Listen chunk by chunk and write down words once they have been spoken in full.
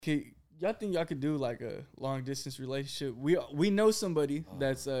y'all think y'all could do like a long distance relationship? We know somebody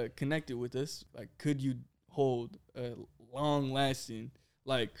that's connected with us. Like, could you hold a long lasting,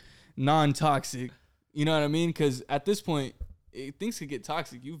 like non-toxic? You know what I mean? Because at this point, things could get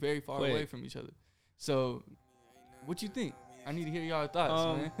toxic. You very far away from each other. So, what you think? I need to hear y'all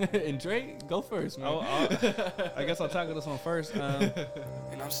thoughts, man. And Drake, go first, man. I guess I'll tackle this one first.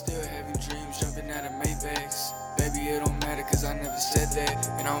 And I'm still having dreams, jumping out of Maybachs. Baby, it don't matter, cause I never said that.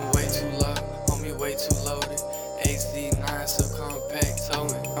 And I'm way too low, homie, way too loaded. HD9, so compact,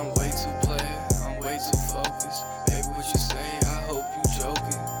 towing. I'm way too player, I'm way too focused. Baby, what you say? I hope you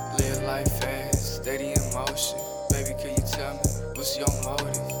joking. Live life fast, steady in motion. Baby, can you tell me, what's your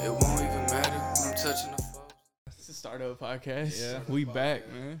motive? It won't even matter when I'm touching the Start up podcast. Yeah, we back,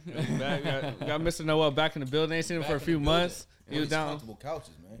 man. We got Mr. Noel back in the building. Ain't seen him for a few months. He was down. Comfortable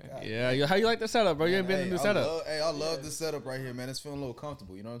couches, man. God. Yeah, how you like the setup, bro? You ain't been in the new setup. I love this setup right here, man. It's feeling a little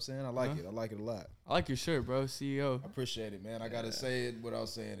comfortable. You know what I'm saying? I like it. I like it a lot. I like your shirt, bro. CEO. I appreciate it, man. I gotta say it without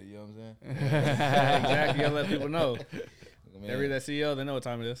saying it. You know what I'm saying? Exactly. You gotta let people know. They read that CEO, they know what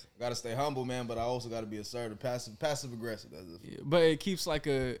time it is. Gotta stay humble, man, but I also gotta be assertive, passive aggressive. Yeah, but it keeps like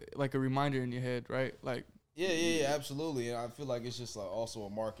a reminder in your head, right? Like. Yeah, absolutely. And I feel like it's just like also a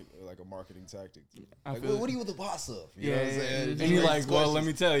marketing tactic. Like, what are you with the boss of? You know what I'm saying? And you're like, well, let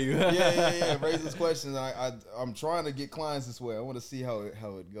me tell you. yeah. Raises questions. I'm trying to get clients this way. I want to see how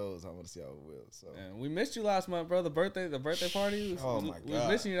it goes. I want to see how it will. So we missed you last month, bro. The birthday party. Oh my God, we was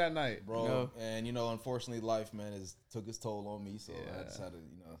missing you that night, bro. No. And unfortunately, life, man, took its toll on me. So I just had to,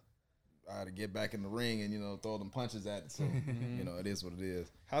 I had to get back in the ring and throw them punches at it. So it is what it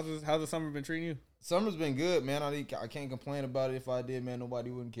is. How's the summer been treating you? Summer's been good, man. I can't complain about it. If I did, man, nobody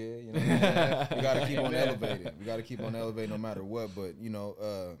wouldn't care. You know, we gotta keep on elevating. We gotta keep on elevating no matter what. But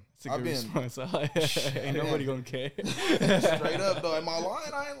I've been. Ain't nobody gonna care. Straight up though, am I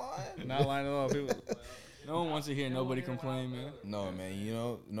lying? I ain't lying. Not lying at all. People. No one wants to hear nobody complain, man. No,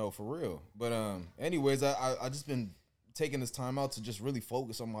 man. No, for real. But anyways, I just been taking this time out to just really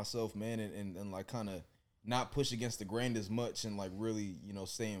focus on myself, man, and like kind of not push against the grain as much, and like really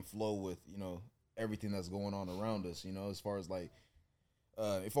stay in flow with everything that's going on around us, as far as like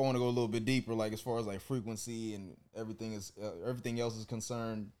if I want to go a little bit deeper, like as far as like frequency and everything else is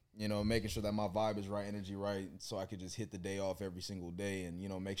concerned, making sure that my vibe is right, energy right, so I could just hit the day off every single day,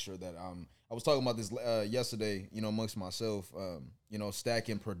 and make sure that I was talking about this yesterday, amongst myself,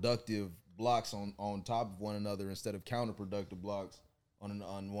 stacking productive blocks on top of one another instead of counterproductive blocks on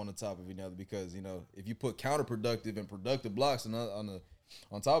one on top of another, because if you put counterproductive and productive blocks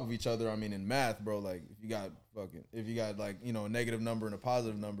on top of each other, I mean, in math, bro, like if you got like a negative number and a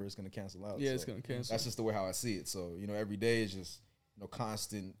positive number, it's gonna cancel out. Yeah, so it's gonna cancel. That's just the way how I see it. So every day is just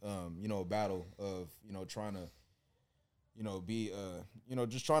constant battle of trying to be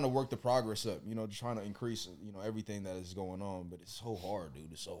just trying to work the progress up, just trying to increase everything that is going on. But it's so hard,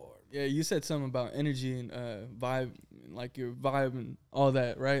 dude. It's so hard. Yeah, you said something about energy and vibe, like your vibe and all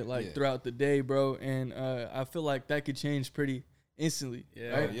that, right? Like throughout the day, bro. And I feel like that could change pretty instantly.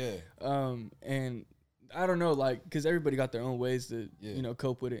 Right? And I don't know, like, because everybody got their own ways to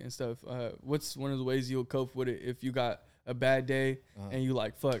cope with it and stuff. What's one of the ways you'll cope with it if you got a bad day and you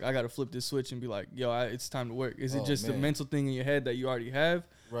like, fuck, I gotta flip this switch and be like, yo, it's time to work? Is it just a mental thing in your head that you already have,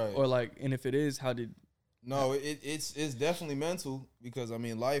 right? Or like, and if it is, how did? No, it's definitely mental, because I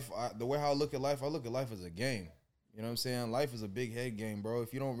mean, life. The way how I look at life as a game. You know what I'm saying? Life is a big head game, bro.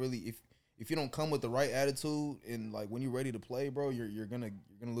 If you don't really, if you don't come with the right attitude and like when you're ready to play, bro, you're gonna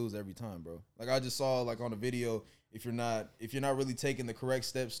lose every time, bro. Like I just saw like on a video, if you're not really taking the correct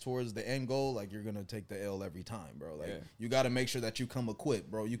steps towards the end goal, like you're gonna take the L every time, bro. Like you got to make sure that you come equipped,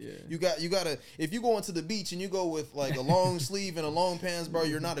 bro. You gotta, if you go into the beach and you go with like a long sleeve and a long pants, bro,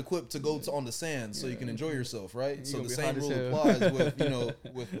 you're not equipped to go on the sand so you can enjoy yourself, right? So the same rule applies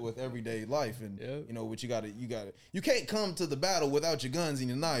with with everyday life, and what you can't come to the battle without your guns and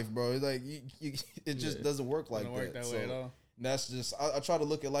your knife, bro. It's like it just doesn't work like that. Work that way at all. That's just I try to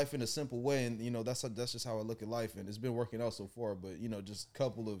look at life in a simple way, and that's just how I look at life, and it's been working out so far. But just a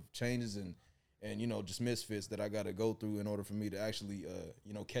couple of changes and just misfits that I got to go through in order for me to actually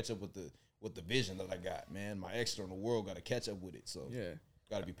catch up with the vision that I got. Man, my external world got to catch up with it. So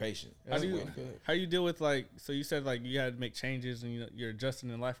got to be patient. How you deal with like? So you said like you had to make changes and you're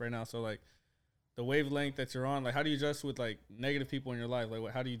adjusting in life right now. So like the wavelength that you're on, like how do you adjust with like negative people in your life?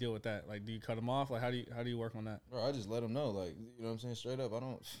 Like how do you deal with that? Like do you cut them off? Like how do you work on that? Bro, I just let them know, like, you know what I'm saying, straight up. I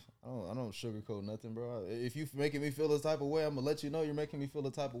don't sugarcoat nothing, bro. If you making me feel this type of way, I'm gonna let you know you're making me feel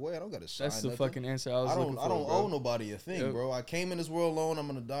the type of way. I don't gotta shine. That's the nothing. fucking answer I was looking for. I don't owe nobody a thing, bro. I came in this world alone. I'm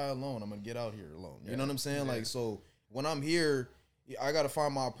gonna die alone. I'm gonna get out here alone. You know what I'm saying? Like, so when I'm here, I got to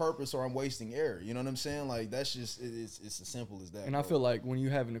find my purpose or I'm wasting air. You know what I'm saying? Like, that's just, it's as simple as that. And I feel like when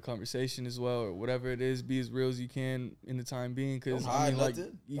you're having a conversation as well, or whatever it is, be as real as you can in the time being. Because, I mean, like,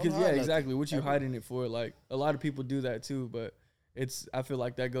 exactly. What you hiding it for? Like, a lot of people do that too, but I feel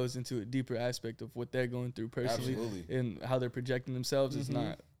like that goes into a deeper aspect of what they're going through personally. Absolutely. And how they're projecting themselves is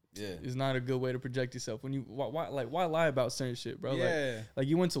not. Yeah, it's not a good way to project yourself. When you why lie about certain shit, bro? Yeah, like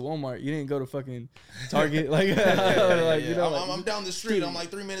you went to Walmart, you didn't go to fucking Target. Like, you know, I'm down the street. I'm like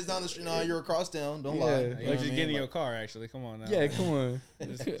 3 minutes down the street. No, you're across town. Don't lie. You just get in your car. Actually, come on now. Yeah, come on.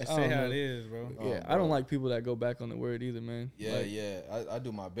 just say how it is, bro. Yeah, I don't like people that go back on the word either, man. Yeah, like, I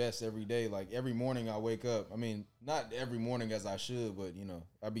do my best every day. Like every morning I wake up. I mean, not every morning as I should, but you know,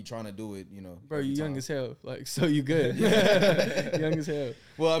 I be trying to do it. You know, bro, you young as hell. Like, so you good. Young as hell.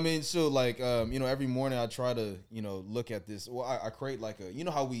 Well, I mean, so like, you know, every morning I try to, you know, look at this. Well, I create like you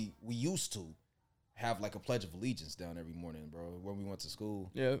know how we used to have like a Pledge of Allegiance down every morning, bro, when we went to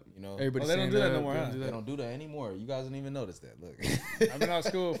school. Yeah. You know, everybody they don't do that no more. They don't do that anymore. You guys didn't even notice that. Look, I've been out of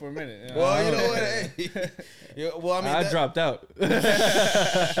school for a minute. You know? Well, you know what? Hey. Yeah, well, I mean, I dropped out.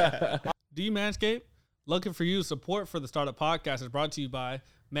 Do you manscape? Looking for you. Support for the Startup Podcast is brought to you by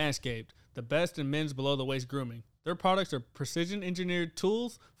Manscaped, the best in men's below the waist grooming. Their products are precision engineered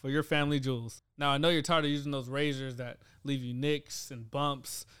tools for your family jewels. Now, I know you're tired of using those razors that leave you nicks and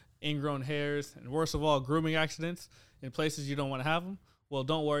bumps, ingrown hairs, and worst of all, grooming accidents in places you don't want to have them. Well,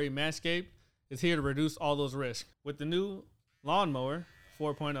 don't worry. Manscaped is here to reduce all those risks. With the new Lawnmower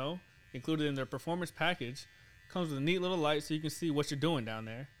 4.0 included in their performance package, comes with a neat little light so you can see what you're doing down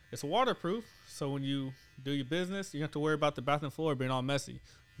there. It's waterproof, so when you do your business, you don't have to worry about the bathroom floor being all messy.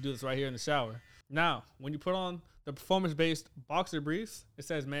 You do this right here in the shower. Now, when you put on the performance-based boxer briefs, it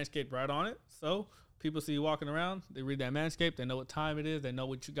says Manscaped right on it. So people see you walking around, they read that Manscaped, they know what time it is, they know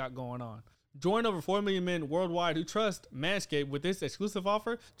what you got going on. Join over 4 million men worldwide who trust Manscaped with this exclusive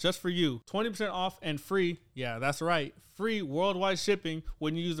offer just for you. 20% off and free, yeah, that's right, free worldwide shipping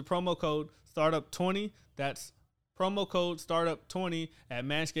when you use the promo code STARTUP20. That's promo code STARTUP20 at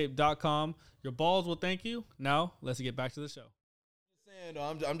manscaped.com. Your balls will thank you. Now, let's get back to the show.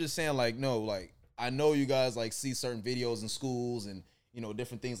 I'm just saying, like, no, like, I know you guys, like, see certain videos in schools and, you know,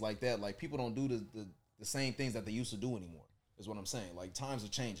 different things like that. Like, people don't do the same things that they used to do anymore, is what I'm saying. Like, times are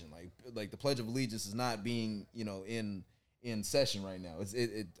changing. Like the Pledge of Allegiance is not being, you know, in session right now.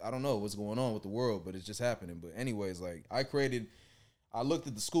 I don't know what's going on with the world, but it's just happening. But anyways, like, I looked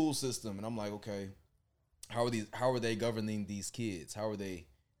at the school system, and I'm like, okay, how are they governing these kids? How are they,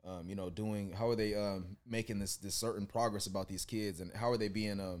 you know, how are they making this certain progress about these kids, and how are they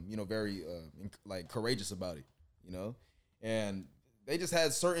being, you know, very like courageous about it, you know? And they just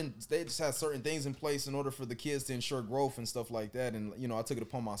had certain things in place in order for the kids to ensure growth and stuff like that. And, you know, I took it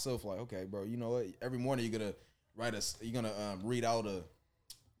upon myself, like, okay, bro, you know what? Every morning you're gonna read out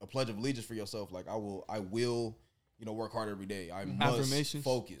a Pledge of Allegiance for yourself. Like, I will. You know, work hard every day. I must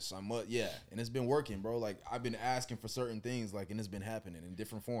focus. And it's been working, bro. Like, I've been asking for certain things, like, and it's been happening in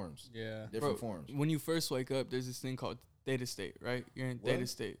different forms. Yeah, different forms. When you first wake up, there's this thing called theta state, right? You're in theta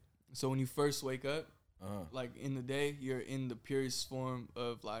state. So when you first wake up, like in the day, you're in the purest form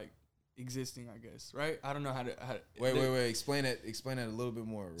of like existing, I guess, right? I don't know how to. Wait. Explain that a little bit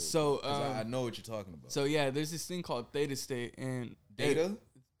more. Really. So I know what you're talking about. So yeah, there's this thing called theta state and theta.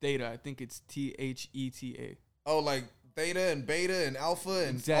 I think it's THETA. Oh, like theta and beta and alpha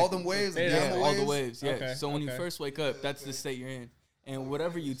and all them waves? Yeah, all the waves, yeah. Okay, so when you first wake up, that's the state you're in. And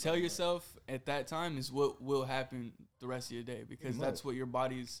whatever you tell yourself at that time is what will happen the rest of your day, because that's what your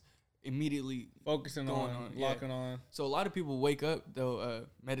body's immediately focusing on, locking on. So a lot of people wake up, they'll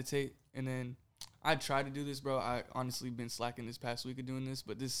meditate, and then I try to do this, bro. I honestly been slacking this past week of doing this,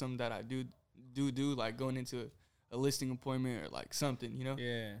 but this is something that I do, like going into a listing appointment or like something, you know?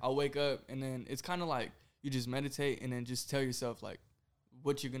 Yeah. I'll wake up, and then it's kind of like, you just meditate and then just tell yourself like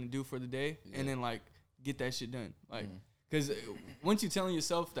what you're gonna do for the day, and then like get that shit done. Like, because once you're telling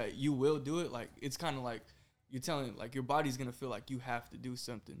yourself that you will do it, like it's kind of like you're telling like your body's gonna feel like you have to do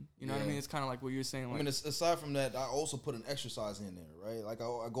something. You know what I mean? It's kind of like what you're saying. Like, I mean, aside from that, I also put an exercise in there, right? Like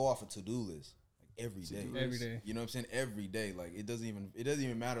I go off a to-do list like every day. Every day. You know what I'm saying? Every day. Like it doesn't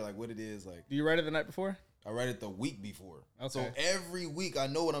even matter like what it is. Like, do you write it the night before? I write it the week before. Okay. So every week I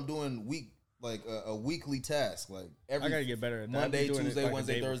know what I'm doing. Like a weekly task, like every I gotta get better at that. Monday, Tuesday, like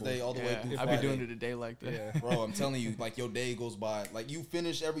Wednesday, Thursday, all the way through Friday. I be doing it a day like that. Yeah. Bro, I'm telling you, like your day goes by, like you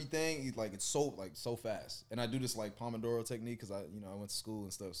finish everything, like it's so fast. And I do this like Pomodoro technique because I went to school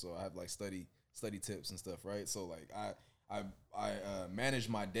and stuff, so I have like study tips and stuff, right? So like I manage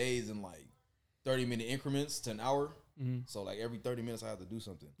my days in like 30-minute increments to an hour. So like every 30 minutes I have to do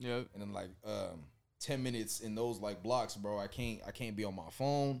something. Yeah. And then like 10 minutes in those like blocks, bro, I can't be on my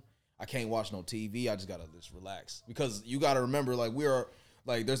phone. I can't watch no TV. I just gotta just relax, because you gotta remember, like, we are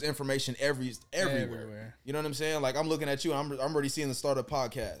like, there's information everywhere. You know what I'm saying? Like, I'm looking at you. I'm already seeing the startup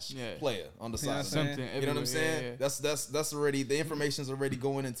podcast player on the side. Something. You know what I'm saying? Yeah. That's already, the information's already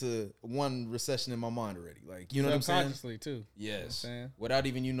going into one recession in my mind already. Like, you know what I'm saying? Subconsciously too. Yes. You know, without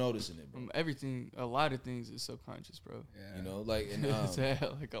even you noticing it, bro. Everything, a lot of things is subconscious, bro. Yeah. You know, like, and,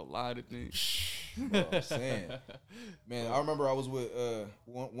 like a lot of things. Bro, I'm saying, man, I remember I was with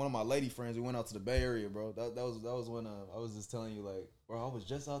one of my lady friends. We went out to the Bay Area, bro. That was when I was just telling you, like, bro, I was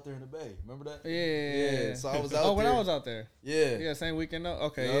just out there in the Bay. Remember that? Yeah. So I was out there. When I was out there. Yeah. Same weekend though.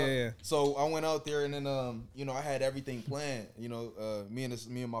 Okay. Yeah. So I went out there, and then you know, I had everything planned. You know, me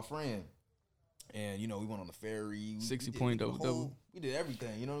and my friend, and you know, we went on the ferry. 60-point double. We did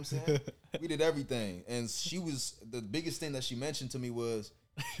everything. You know what I'm saying? We did everything, and she was, the biggest thing that she mentioned to me was,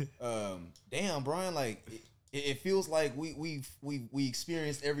 damn, Brian, like it feels like we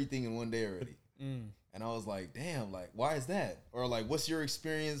experienced everything in one day already. And I was like, damn, like, why is that? Or like, what's your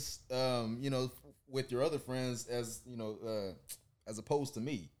experience, you know, with your other friends, as you know, as opposed to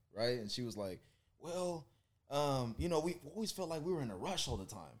me, right? And she was like, well, you know, we always felt like we were in a rush all the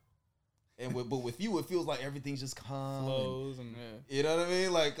time. And but with you, it feels like everything's just calm. Flows and you know what I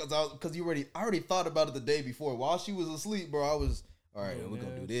mean? Like, cause I already thought about it the day before. While she was asleep, bro, I was, all right, we're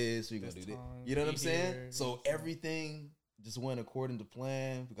gonna do this, we're gonna do this. You know what I'm saying? So everything just went according to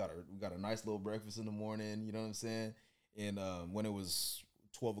plan. We got a nice little breakfast in the morning. You know what I'm saying? And when it was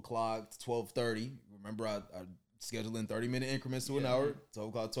 12 o'clock, 12:30, remember I scheduled in 30-minute increments to an hour. 12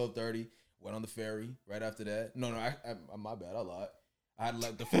 o'clock, 12:30. Went on the ferry right after that. No, I my bad, I lied. I had to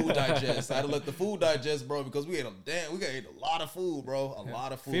let the food digest. Bro, because we ate a lot of food, bro. A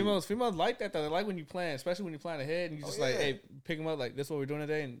lot of food. Females like that though. They like when you plan, especially when you plan ahead and you just like, hey, pick them up, like, this is what we're doing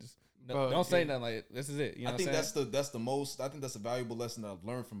today, and just don't say nothing, like, this is it. You know, I think that's the most. I think that's a valuable lesson that I've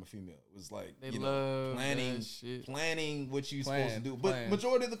learned from a female. It was like, they love planning what you're supposed to do. But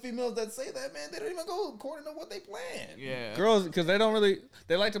majority of the females that say that, man, they don't even go according to what they plan. Yeah, girls, because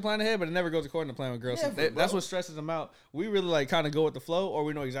they like to plan ahead, but it never goes according to plan with girls. So that's what stresses them out. We really like kind of go with the flow, or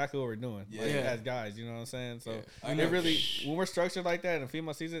we know exactly what we're doing. As guys, you know what I'm saying? So it really, when we're structured like that, and a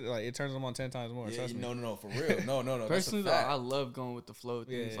female sees it, like, it turns them on 10 times more. Trust me. No, for real. No. Personally, though, I love going with the flow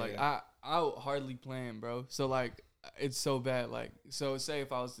things. I hardly plan, bro. So, like, it's so bad. Like, so say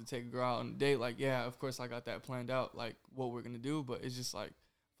if I was to take a girl out on a date, like, yeah, of course I got that planned out, like, what we're gonna do. But it's just like,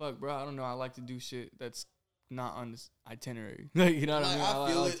 fuck, bro, I don't know. I like to do shit that's not on this itinerary. Like, you know what I mean?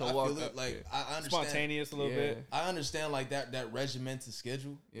 I feel like it. to I walk feel it. up, Like, I understand. Spontaneous a little bit. I understand, like, that regimented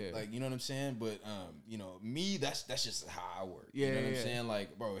schedule. Yeah. Like, you know what I'm saying? But, you know, me, that's just how I work. Yeah. You know what I'm saying?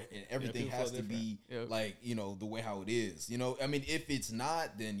 Like, bro, everything has to be, like, you know, the way how it is. You know, I mean, if it's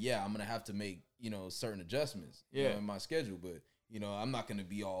not, then, yeah, I'm going to have to make, you know, certain adjustments you know, in my schedule. But, you know, I'm not going to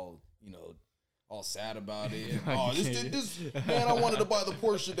be all, you know, all sad about it. And, this man, I wanted to buy the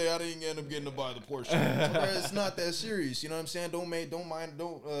Porsche today. I didn't end up getting to buy the Porsche. It's not that serious. You know what I'm saying? Don't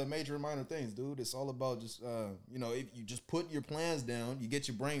major in minor things, dude. It's all about just, you know, if you just put your plans down, you get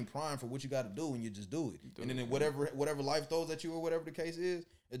your brain primed for what you got to do, and you just do it. And then whatever life throws at you, or whatever the case is,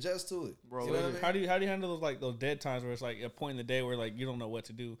 adjust to it. Bro, you know what I mean? How do you handle those dead times where it's like a point in the day where, like, you don't know what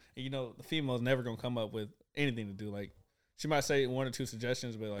to do, and you know the female's never gonna come up with anything to do. Like, she might say one or two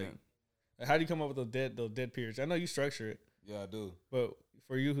suggestions, but like, how do you come up with those dead periods? I know you structure it. Yeah, I do. But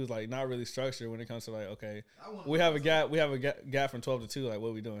for you, who's like not really structured when it comes to, like, okay, we have a gap from 12 to 2. Like, what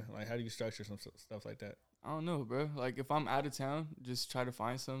are we doing? Like, how do you structure some stuff like that? I don't know, bro. Like, if I'm out of town, just try to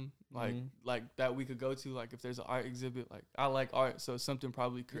find some like that we could go to. Like, if there's an art exhibit, like, I like art, so something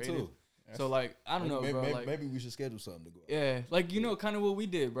probably creative. So, like, I don't know, bro. Maybe we should schedule something to go out. Yeah, like, you know, kind of what we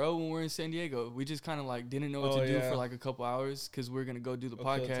did, bro, when we were in San Diego. We just kind of, like, didn't know what to do for, like, a couple hours because we are going to go do the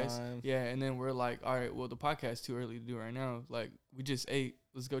podcast. Yeah, and then we're like, all right, well, the podcast's too early to do right now. Like, we just ate.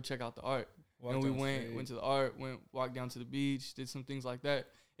 Let's go check out the art. And we went to the art, walked down to the beach, did some things like that.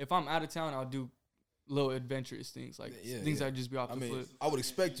 If I'm out of town, I'll do little adventurous things, like things that just be off the foot. I would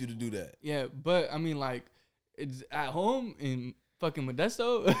expect you to do that. Yeah, but, I mean, like, it's at home in fucking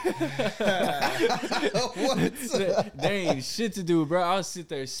Modesto. There ain't shit to do, bro. I'll sit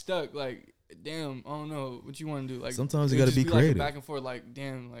there stuck, like, damn, I don't know what you want to do. Like, sometimes you gotta be creative. Like, back and forth, like,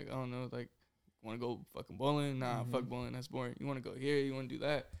 damn, like, I don't know, like, want to go fucking bowling? Nah, fuck bowling, that's boring. You want to go here? You want to do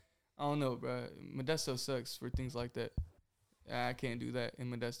that? I don't know, bro. Modesto sucks for things like that. I can't do that in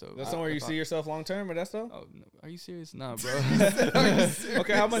Modesto. That's somewhere you see yourself long term, Modesto? Oh, no. Are you serious? Nah, bro.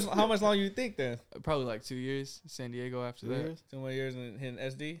 Okay, how much long you think then? Probably like 2 years. San Diego after that. 2 more years in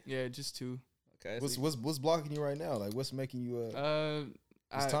SD? Yeah, just 2. Okay. What's blocking you right now? Like, what's making you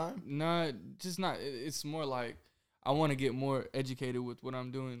It's time? No, just not. It's more like I want to get more educated with what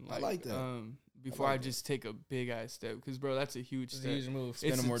I'm doing. I like that. Before I just take a big ass step, because bro, that's a huge step. Huge move.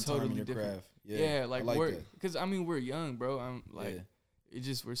 Spending more time in your craft. Yeah, like we're, because I mean we're young, bro. I'm like,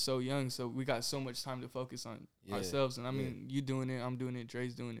 we're so young, so we got so much time to focus on ourselves. And I mean, you doing it, I'm doing it,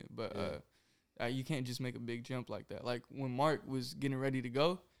 Dre's doing it, but you can't just make a big jump like that. Like when Mark was getting ready to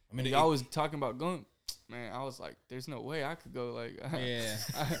go, I mean, y'all was talking about going. Man, I was like, "There's no way I could go." Like, hey,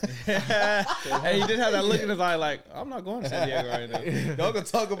 he did have that look in his eye, like, "I'm not going to San Diego right now." Y'all can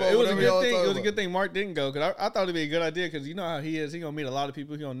talk about it. Was a good thing. It was a good thing Mark didn't go, because I thought it'd be a good idea, because you know how he is. He gonna meet a lot of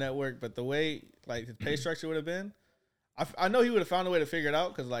people. He gonna network, but the way like his pay structure would have been, I know he would have found a way to figure it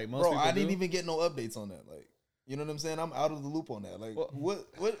out, because like most people I didn't even get no updates on that. Like, you know what I'm saying? I'm out of the loop on that. Like, what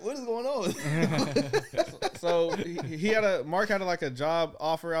is going on? So Mark had like a job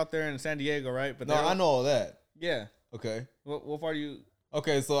offer out there in San Diego, right? But I know all that. Yeah. Okay. What part are you?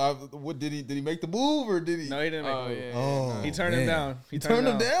 Okay, so what did he make the move, or did he? No, he didn't make the move. Yeah. Oh, he turned him down. He turned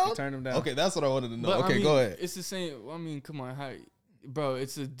him down? He turned him down. Okay, that's what I wanted to know. But, okay, I mean, go ahead. It's the same. I mean, come on, bro.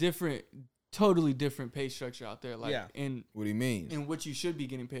 It's a totally different pay structure out there. Like, what do you mean? In what you should be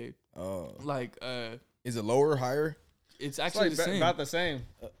getting paid. Oh. Like, is it lower, higher? It's actually like the same. About the same,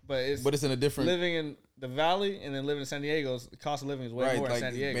 but it's in a different. Living in the Valley and then living in San Diego's the cost of living is way more like in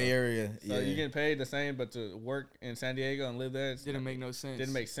San Diego. Bay Area. So you getting paid the same, but to work in San Diego and live there didn't make no sense.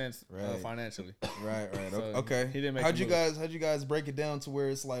 Didn't make sense financially. Right. So okay. He didn't make. How'd you guys break it down to where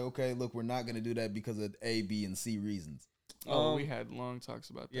it's like, okay, look, we're not gonna do that because of A, B, and C reasons? We had long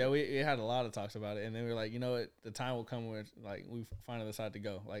talks about that. Yeah, we had a lot of talks about it, and then we were like, you know what, the time will come where like we finally decide to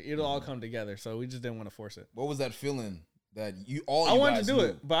go. Like it'll all come together. So we just didn't want to force it. What was that feeling? That I wanted to do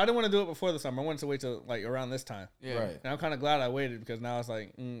it, but I didn't want to do it before the summer. I wanted to wait till like around this time. Yeah. Right. And I'm kind of glad I waited, because now it's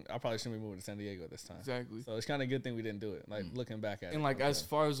like I probably shouldn't be moving to San Diego this time. Exactly. So it's kind of a good thing we didn't do it. Like looking back at it. And like as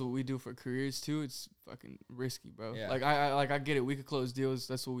far as what we do for careers too, it's fucking risky, bro. Yeah. Like I get it. We could close deals.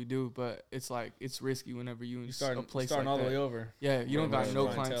 That's what we do. But it's like it's risky whenever you start a place starting like all that. the way over. Yeah. You don't got no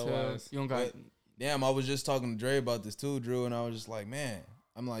clientele. You don't got. Damn, I was just talking to Dre about this too, Drew, and I was just like, man,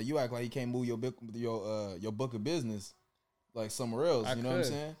 I'm like, you act like you can't move your book of business like somewhere else. You know what I'm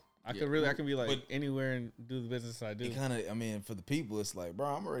saying? I can be like anywhere and do the business I do. It kind of, I mean, for the people, it's like, bro,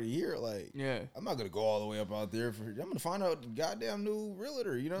 I'm already here. Like, I'm not gonna go all the way up out there I'm gonna find out a goddamn new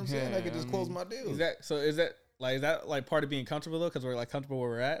realtor. You know what I'm saying? I could just close my deal. Is that like part of being comfortable though? Because we're like comfortable where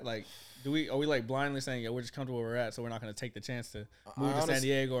we're at. Like, are we like blindly saying, yeah, we're just comfortable where we're at, so we're not gonna take the chance to move to San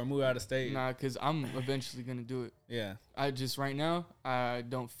Diego or move out of state? Nah, because I'm eventually gonna do it. Yeah. Right now I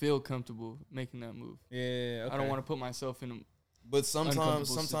don't feel comfortable making that move. Yeah. Okay. I don't want to put myself in a. But sometimes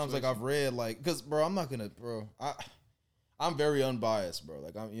like I've read like, cause bro, I'm very unbiased, bro.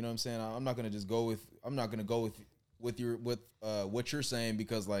 Like you know what I'm saying? I'm not gonna just go with what you're saying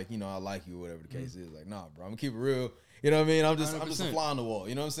because like, you know, I like you or whatever the case is. Like, nah, bro, I'm gonna keep it real. You know what I mean? I'm just a fly on the wall.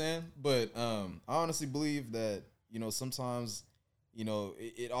 You know what I'm saying? But I honestly believe that, you know, sometimes, you know,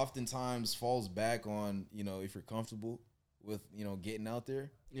 it oftentimes falls back on, you know, if you're comfortable with, you know, getting out there.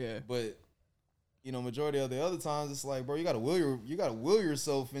 Yeah. But you know, majority of the other times, it's like, bro, you gotta will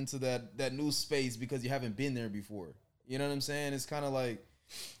yourself into that new space because you haven't been there before. You know what I'm saying? It's kind of like,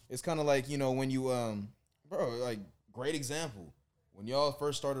 you know, when you bro, like great example when y'all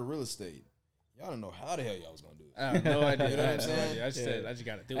first started real estate, y'all didn't know how the hell y'all was gonna do it. I have no idea. You know what I'm saying? I just said I just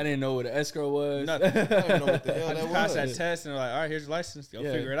gotta do it. I didn't know what an escrow was. Nothing. I didn't know what the hell that was. Passed that test and they're like, all right, here's your license. Go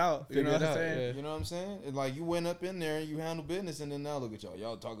figure it out. You know what I'm saying? Yeah. You know what I'm saying? And like you went up in there and you handle business, and then now look at y'all.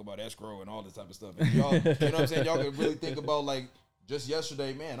 Y'all talk about escrow and all this type of stuff. And y'all, you know what I'm saying? Y'all can really think about like just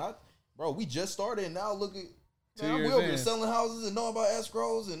yesterday, man. We just started, and now look at. Man, we over here selling houses and knowing about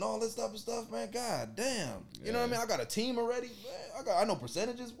escrows and all this type of stuff, man. God damn. You know what I mean? I got a team already. Man, I know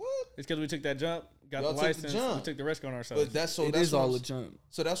percentages. What? It's because we took that jump, got the license, we took the risk on ourselves. But that's all a jump.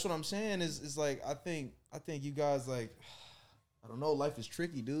 So that's what I'm saying is like I think you guys like, I don't know, life is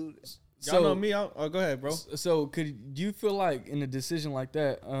tricky, dude. Y'all know me. Go ahead, bro. So do you feel like in a decision like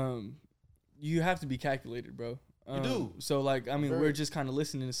that, you have to be calculated, bro? You do. So like, I mean, we're just kind of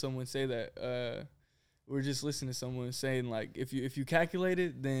listening to someone say that. We're just listening to someone saying like, if you calculate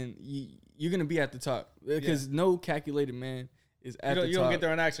it, then you're gonna be at the top because no calculated man is at the top. You don't get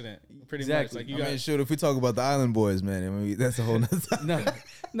there on accident. Pretty much. Like shoot, if we talk about the Island Boys, man, I mean, that's a whole nother time. No.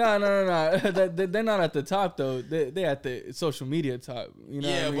 They're not at the top though. They at the social media top. You know.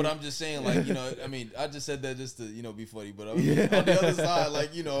 Yeah, what I mean? but I'm just saying, like, you know, I mean, I just said that just to, you know, be funny, but on the other side,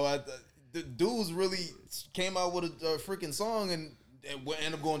 like, you know, the dudes really came out with a freaking song and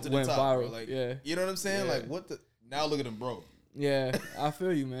end up going to the top, viral. Bro. Like, you know what I'm saying? Like, what the? Now look at them, bro. Yeah, I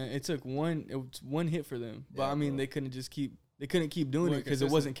feel you, man. It took one hit for them, but I mean, they couldn't just keep they couldn't keep doing it because it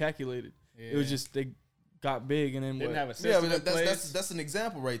wasn't calculated. Yeah. It was just they got big and then didn't have a system. Yeah, but that's an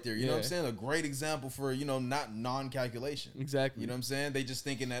example right there. You know what I'm saying? A great example for, you know, not non-calculation. Exactly. You know what I'm saying? They just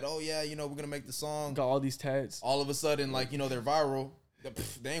thinking that, oh yeah, you know, we're gonna make the song. Got all these tats. All of a sudden, like, you know, they're viral.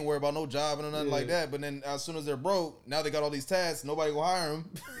 They ain't worried about no job and nothing like that. But then as soon as they're broke, now they got all these tats. Nobody will hire them.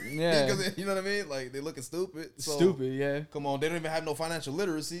 Yeah, because you know what I mean. Like, they looking stupid. So, stupid, yeah. Come on, they don't even have no financial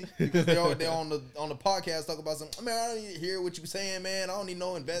literacy because they're on the podcast talking about some. I mean, I don't even hear what you saying, man. I don't need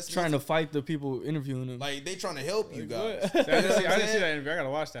no investment. Trying to fight the people interviewing them. Like, they trying to help you guys. I didn't see that interview. I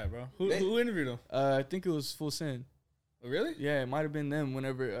gotta watch that, bro. Who interviewed them? I think it was Full Send. Really? Yeah, it might have been them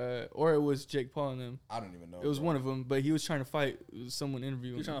whenever, or it was Jake Paul and them. I don't even know. It was one of them, but he was trying to fight someone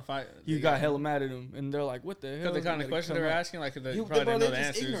interviewing. He was trying to fight. He got hella mad at him, and they're like, "What the hell?" Because the kind of questions they were asking, like, they probably didn't know the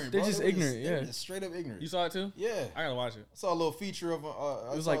answers. They're just ignorant. Yeah, just straight up ignorant. You saw it too? Yeah, I gotta watch it. I saw a little feature of.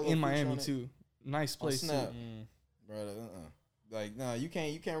 It was like in Miami too. Nice place too. Bro, like, nah, you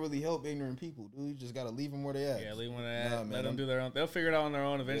can't really help ignorant people, dude. You just gotta leave them where they at. Yeah, leave them where they at. Let them do their own. They'll figure it out on their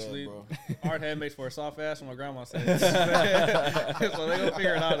own eventually. Yeah, hard head makes for a soft ass, what my grandma said. So they gonna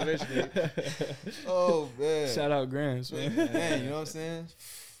figure it out eventually. Oh man! Shout out Grams, man. Man, you know what I'm saying?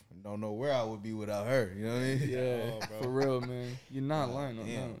 Don't know where I would be without her. You know what I mean? Yeah, for real, man. You're not lying on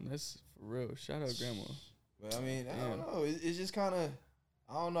that one. That's for real. Shout out Grandma. But I mean, I don't know. It's just kind of.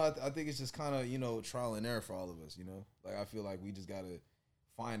 I don't know. I think it's just kind of, you know, trial and error for all of us, you know? Like, I feel like we just got to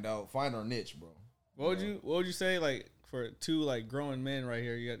find our niche, bro. What would you say, like, for two, like, grown men right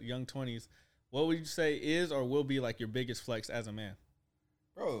here, you got young 20s, what would you say is or will be, like, your biggest flex as a man?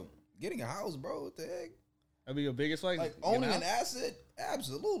 Bro, getting a house, bro. What the heck? That'd be your biggest flex? Like, owning an asset?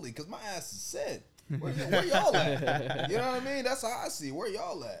 Absolutely, because my ass is set. Where y'all at? You know what I mean? That's how I see it. Where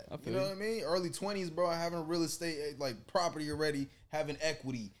y'all at? You know what I mean? Early 20s, bro, having real estate, like, property already, having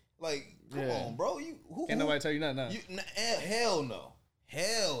equity. Like, come on, bro. Can't nobody tell you nothing. Hell no.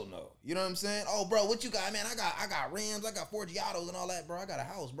 Hell no. You know what I'm saying? Oh, bro, what you got, man? I got rims, I got Ford Giottos and all that, bro. I got a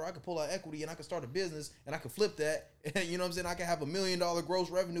house, bro. I could pull out equity and I could start a business and I could flip that. You know what I'm saying? I could have $1 million gross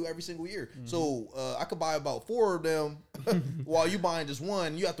revenue every single year. Mm-hmm. So I could buy about 4 of them while you buying just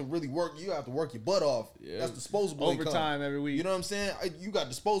one. You have to really work. You have to work your butt off. Yeah. That's disposable income. Overtime every week. You know what I'm saying? You got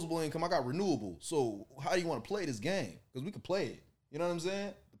disposable income. I got renewable. So how do you want to play this game? Because we could play it. You know what I'm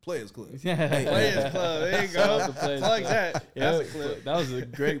saying? Players Club. Hey, Players Club. There you go. Plug that. Yeah, that's a clip. That was a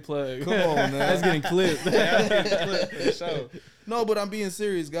great plug. Come on, man. That's getting clipped. For sure. No, but I'm being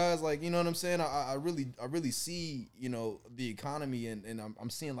serious, guys. Like, you know what I'm saying? I really see, you know, the economy and I'm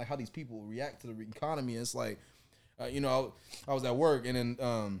seeing like how these people react to the economy. And it's like, you know, I was at work and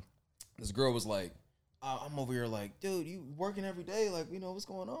then this girl was like, I'm over here like, dude, you working every day, like, you know, what's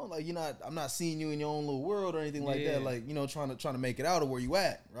going on? Like, I'm not seeing you in your own little world or anything like that. Like, you know, trying to make it out of where you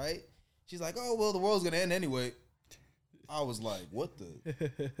at, right? She's like, oh, well, the world's gonna end anyway. I was like, where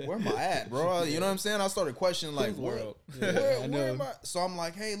am I at, bro? You know what I'm saying? I started questioning like, world? Where am I? So I'm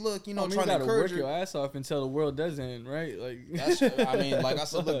like, hey, look, you know, trying to encourage work your ass off until the world does end, right? Like, I mean, like I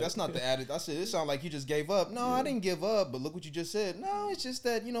said, look, that's not the attitude. I said, it sounds like you just gave up. No, I didn't give up, but look what you just said. No, it's just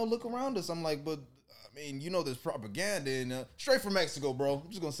that, you know, look around us. I'm like, but I mean, you know, there's propaganda and straight from Mexico, bro. I'm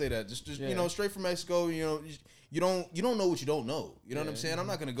just gonna say that. Just you know, straight from Mexico. You know, you don't know what you don't know. You know what I'm saying? I'm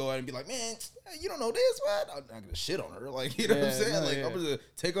not gonna go out and be like, man, you don't know this. What? I'm not gonna shit on her. Like, you know what I'm saying? Like, I'm gonna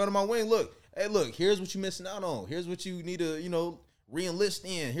take her under my wing. Look, hey, look. Here's what you're missing out on. Here's what you need to, you know, re-enlist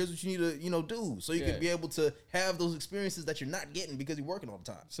in. Here's what you need to, you know, do so you can be able to have those experiences that you're not getting because you're working all the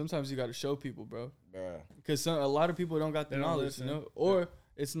time. Sometimes you got to show people, bro. Because a lot of people don't got the knowledge, you know, or.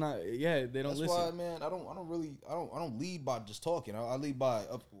 It's not, they don't listen. That's why, man, I don't lead by just talking. I lead by,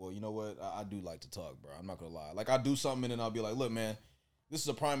 well, you know what? I do like to talk, bro. I'm not going to lie. Like, I do something and I'll be like, look, man, this is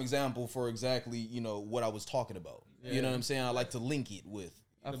a prime example for exactly, you know, what I was talking about. Yeah. You know what I'm saying? I like to link it with.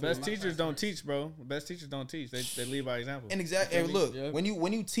 The best teachers don't teach, bro. The best teachers don't teach. They lead by example. And exactly. And look, when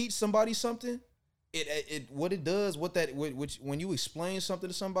you teach somebody something, when you explain something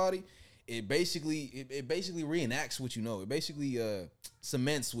to somebody, it basically reenacts what you know. It basically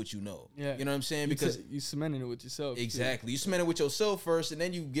cements what you know. Yeah. You know what I'm saying? Because you cementing it with yourself. Exactly. Too. You cement it with yourself first, and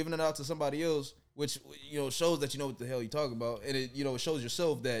then you giving it out to somebody else, which, you know, shows that you know what the hell you talking about, and it, you know, it shows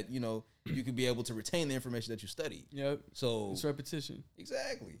yourself that, you know, you can be able to retain the information that you studied. Yep. So it's repetition.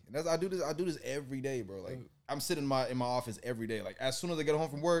 Exactly. And I do this every day, bro. Like, I'm sitting in my office every day. Like, as soon as I get home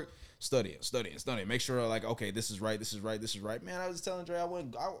from work, studying. Make sure, like, okay, this is right. Man, I was telling Dre,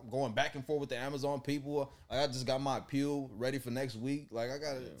 I'm going back and forth with the Amazon people. Like, I just got my appeal ready for next week. Like, I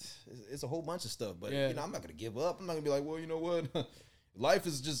got it's a whole bunch of stuff. But, you know, I'm not going to give up. I'm not going to be like, well, you know what? Life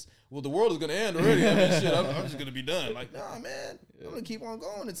is just, well, the world is gonna end already. I mean, shit, I'm just gonna be done. Like, nah, man, I'm gonna keep on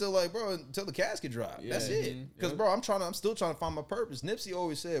going until until the casket drop. That's it. Because bro, I'm still trying to find my purpose. Nipsey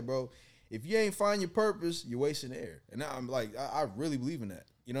always said, bro, if you ain't find your purpose, you're wasting air. And now I'm like, I really believe in that.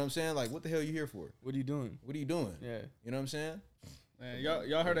 You know what I'm saying? Like, what the hell are you here for? What are you doing? What are you doing? Yeah. You know what I'm saying? Man,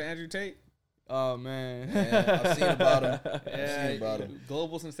 y'all heard of Andrew Tate? Oh man, I've seen about him.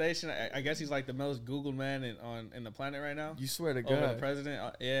 Global sensation. I guess he's like the most Googled man in the planet right now. You swear to God, over the president.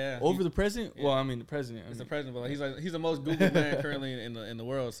 Over the president. Yeah. Well, I mean the president. It's the president, but he's the most Googled man currently in the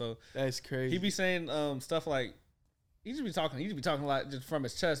world. So that's crazy. He be saying stuff like he just be talking a lot just from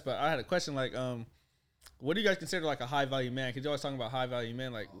his chest. But I had a question like what do you guys consider like a high value man? Because you always talking about high value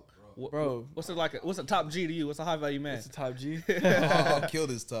men like. Bro, what's a top G to you? What's a high value man? What's a top G? I'll kill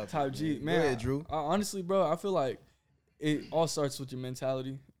this top G, man. Go ahead, Drew. Honestly, bro, I feel like it all starts with your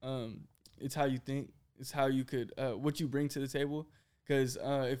mentality. It's how you think. It's how you could what you bring to the table. Because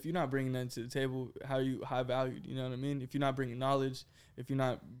if you're not bringing nothing to the table, how are you high valued? You know what I mean? If you're not bringing knowledge, if you're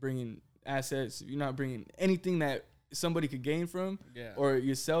not bringing assets, if you're not bringing anything that somebody could gain from, or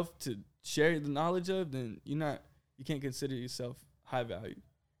yourself to share the knowledge of, then you can't consider yourself high value.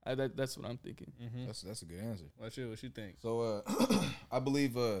 That's what I'm thinking. Mm-hmm. That's a good answer. What you think? So I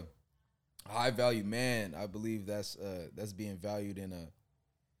believe a high value man. I believe that's being valued in a.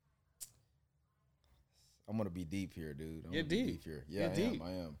 I'm gonna be deep here, dude. Get deep here. Yeah,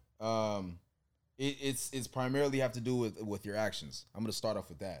 I am. It's primarily have to do with your actions. I'm gonna start off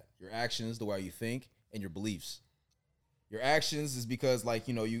with that. Your actions, the way you think, and your beliefs. Your actions is because like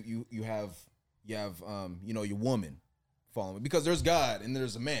you have your woman. Following, because there's God and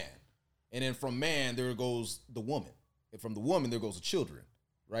there's a man, and then from man there goes the woman, and from the woman there goes the children,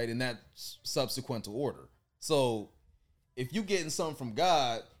 right? In that subsequent order. So if you getting something from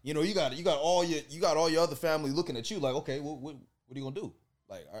God, you got all your other family looking at you like, okay, what are you gonna do?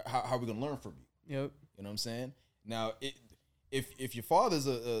 Like, how are we gonna learn from you? Yep. You know what I'm saying? Now, if your father's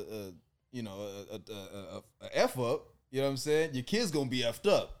a f up. You know what I'm saying? Your kid's gonna be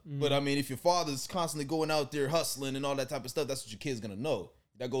effed up. Mm-hmm. But I mean, if your father's constantly going out there hustling and all that type of stuff, that's what your kid's gonna know.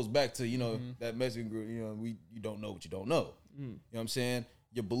 That goes back to, that Mexican group, you don't know what you don't know. Mm. You know what I'm saying?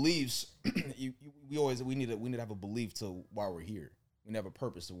 Your beliefs, we need to have a belief to why we're here. We need to have a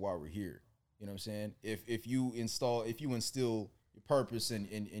purpose to why we're here. You know what I'm saying? If you instill your purpose and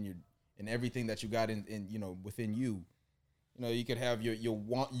everything that you got in within you. You could have your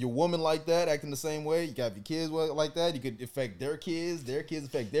woman like that acting the same way. You could have your kids like that. You could affect their kids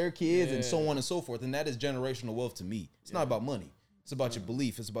affect their kids, and so on and so forth. And that is generational wealth to me. It's not about money. It's about your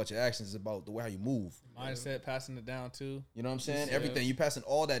belief. It's about your actions. It's about the way how you move. Mindset, passing it down too. You know what I'm saying? Everything. You passing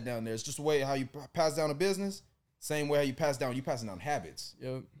all that down there. It's just the way how you pass down a business. Same way how you passing down habits.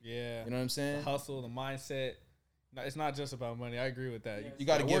 Yep. Yeah. You know what I'm saying? The hustle, the mindset. No, it's not just about money. I agree with that. You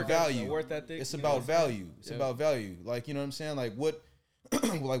got to get value. Worth ethic. It's about value. It's about value. Like, you know what I'm saying? Like what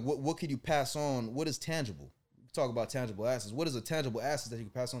could you pass on? What is tangible? Talk about tangible assets. What is a tangible asset that you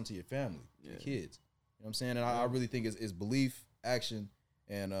can pass on to your family, your kids? You know what I'm saying? And I really think it's belief, action,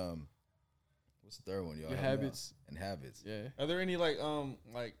 and what's the third one, y'all? Your habits. And habits. Yeah. Are there any like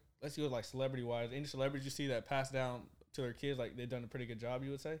let's go like celebrity wise, any celebrities you see that pass down to their kids, like they've done a pretty good job,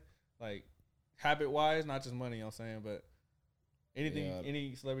 you would say? Like habit wise, not just money, you know what I'm saying, but anything,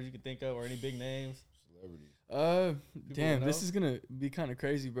 any celebrities you can think of or any big names? Celebrities. Damn, this is gonna be kind of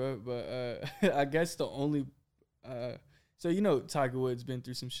crazy, bro. But I guess the only, so Tiger Woods been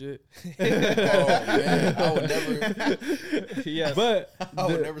through some shit. Oh man, I would never. Yes, but I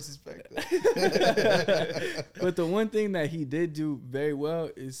would never suspect that. But the one thing that he did do very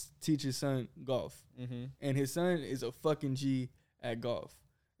well is teach his son golf, and his son is a fucking G at golf.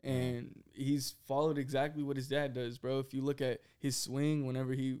 And he's followed exactly what his dad does, bro. If you look at his swing,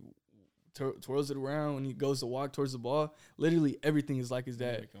 whenever he twirls it around, when he goes to walk towards the ball, literally everything is like his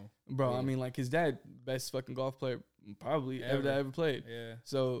dad. Bro, I mean, like his dad, best fucking golf player probably ever played. Yeah.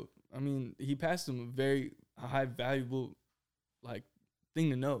 So, I mean, he passed him a very high valuable, like, thing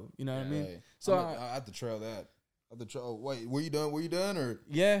to know. You know what I mean? So I have to trail that. Wait, were you done? Or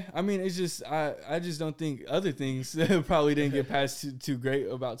yeah, I mean, it's just I just don't think other things probably didn't get past too great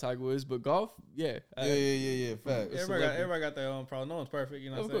about Tiger Woods, but golf, yeah. Fact. Everybody got their own problem. No one's perfect,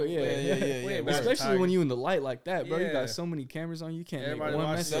 you know. Of course, yeah. Especially when you in the light like that, bro. You got so many cameras on you, can't everybody make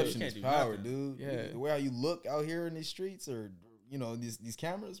one message. message. Is power, dude. Yeah, the way how you look out here in these streets, or these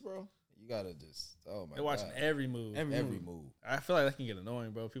cameras, bro. You gotta just they're watching every move. Every move. I feel like that can get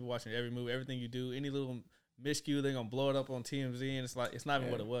annoying, bro. People watching every move, everything you do, any little miscue. They're gonna blow it up on TMZ, and it's like it's not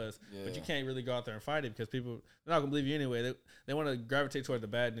even what it was. Yeah. But you can't really go out there and fight it because people they're not gonna believe you anyway. They want to gravitate toward the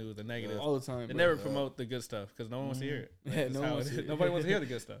bad news, the negative all the time. They never promote the good stuff because no one wants to hear it. Like, nobody wants to hear the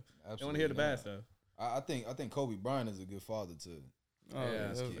good stuff. Absolutely they want to hear the bad stuff. I think Kobe Bryant is a good father too. Oh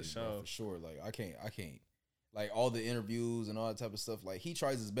yeah, for sure. Like I can't like all the interviews and all that type of stuff. Like he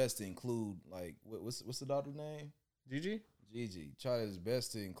tries his best to include like what's the daughter's name? Gigi. Tries his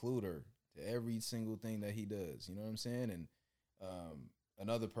best to include her to every single thing that he does. You know what I'm saying? And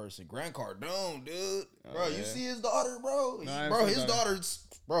another person, Grant Cardone, dude, bro, you see his daughter, bro? No,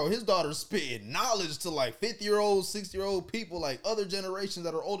 his daughter's spitting knowledge to like 50-year-old, 60-year-old people, like other generations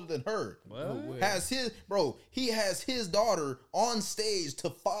that are older than her. He has his daughter on stage to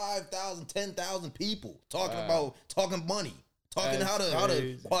 5,000, 10,000 people talking money, talking how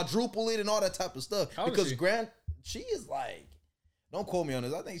to quadruple it and all that type of stuff. Because Grant, she is like, don't quote me on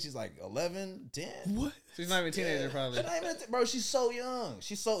this. I think she's like 11, 10. What? She's not even a teenager, probably. Bro, she's so young.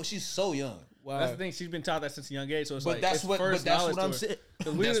 She's so young. Wow. That's the thing. She's been taught that since a young age. So it's that's what I'm saying.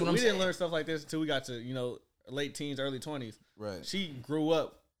 We didn't learn stuff like this until we got to late teens, early 20s. Right. She grew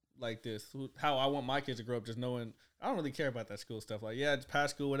up like this. How I want my kids to grow up, just knowing I don't really care about that school stuff. Like, yeah, it's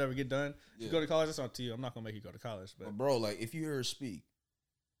past school, whatever, get done. You go to college, that's up to you. I'm not gonna make you go to college. But bro, like if you hear her speak,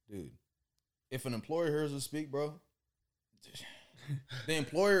 dude, if an employer hears her speak, bro. The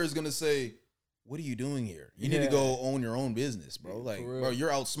employer is gonna say, "What are you doing here? You need to go own your own business, bro. Like, bro, you're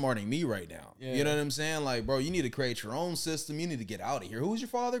outsmarting me right now. Yeah. You know what I'm saying? Like, bro, you need to create your own system. You need to get out of here. Who's your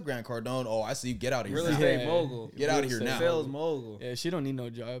father? Grant Cardone. Oh, I see you. Get out of here. Real estate mogul. Get out of here now. Sales mogul. Yeah, she don't need no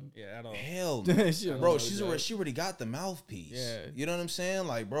job. Yeah, at all. Hell, no. Bro, she already got the mouthpiece. Yeah, you know what I'm saying?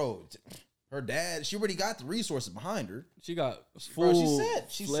 Like, bro. Her dad, she already got the resources behind her. She got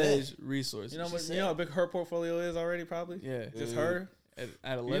full-fledged resources. You know how big her portfolio is already, probably? Yeah. Just her?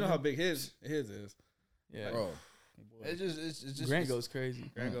 At 11? You know how big his is. Yeah. Bro. It's just Grant goes crazy.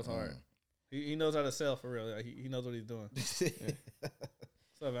 Grant goes hard. He knows how to sell for real. Like, he knows what he's doing. What's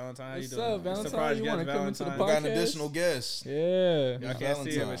up, Valentine? How you doing? What's up, Valentine? Surprised you want to come into the podcast? We got an additional guest. Yeah. I can't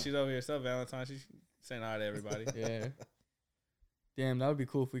see her, but she's over here. What's up, Valentine? She's saying hi to everybody. Yeah. Damn, that would be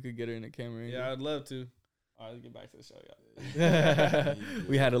cool if we could get her in the camera. Yeah, I'd love to. All right, let's get back to the show, y'all.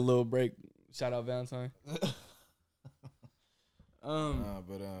 We had a little break. Shout out Valentine.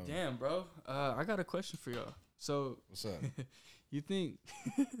 Damn, bro. I got a question for y'all. So, what's up? You think?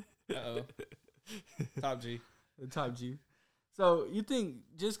 Uh-oh. Top G. The top G. So you think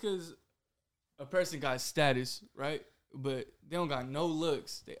just because a person got status, right? But they don't got no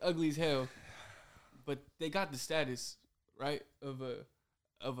looks, they ugly as hell, but they got the status, right, of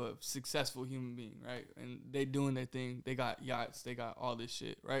a successful human being, right? And they doing their thing. They got yachts. They got all this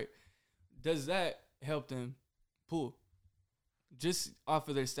shit, right? Does that help them pull? Just off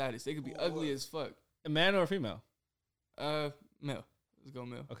of their status. They could be ugly as fuck. A man or a female? Male. Let's go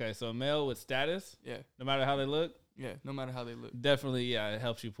male. Okay, so a male with status? Yeah. No matter how they look? Yeah, no matter how they look. Definitely, yeah, it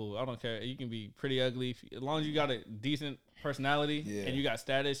helps you pull. I don't care. You can be pretty ugly. As long as you got a decent personality and you got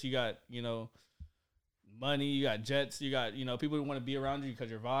status, you got, money, you got jets, you got, people who want to be around you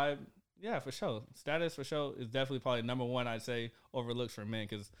because your vibe. Yeah, for sure. Status, for sure, is definitely probably number one, I'd say, over looks for men.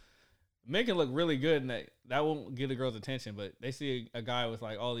 Because men can look really good, and that won't get a girl's attention. But they see a guy with,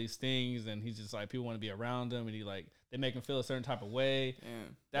 like, all these things, and he's just, like, people want to be around him, and they make him feel a certain type of way.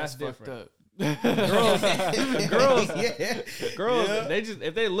 Damn, that's different. Fucked up. girls, they just,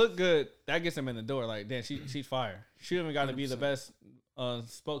 if they look good, that gets them in the door. Like, damn, she's fire. She don't even got to be the best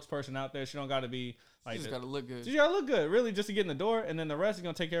spokesperson out there. She don't got to be like. She just got to look good. She got to look good, really, just to get in the door, and then the rest is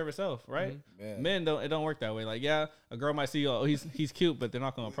gonna take care of herself, right? Mm-hmm. Men it don't work that way. Like, yeah, a girl might see, oh, he's cute, but they're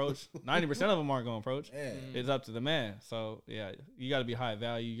not gonna approach. 90% of them aren't gonna approach. It's up to the man. So yeah, you got to be high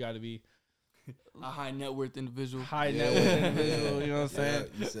value. You got to be a high net worth individual. You know what I'm saying?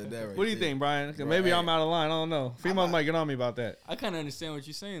 You said that right. What do you think, Brian? Because maybe I'm out of line. I don't know. Females might get on me about that. I kind of understand what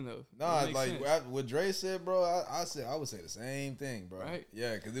you're saying, though. Nah, like what Dre said, bro. I would say the same thing, bro. Right?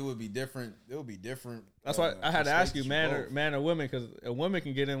 Yeah, because it would be different. It would be different. That's why I had to ask you, man or woman, because a woman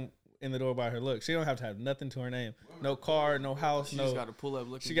can get in the door by her look. She don't have to have nothing to her name. No car, no house, she just got to pull up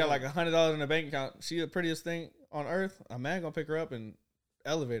looking. She got like $100 in her bank account. She the prettiest thing on earth. A man gonna pick her up and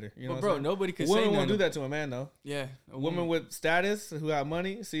elevator. You know, but bro, nobody can say women won't do that to a man though. Yeah, a woman with status who got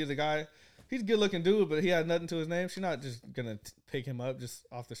money sees a guy. He's a good looking dude, but he has nothing to his name. She's not just gonna pick him up just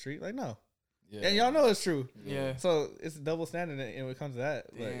off the street. Like, no. Yeah. And y'all know it's true. Yeah. So it's a double standard when it comes to that.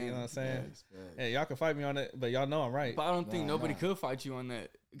 But you know what I'm saying? Yeah, y'all can fight me on it, but y'all know I'm right. But I don't think nobody could fight you on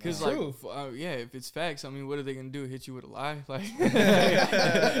that. Because, if it's facts, I mean, what are they going to do? Hit you with a lie? Like, true. You know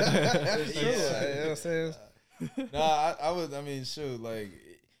what I'm saying? No, I mean, shoot, like,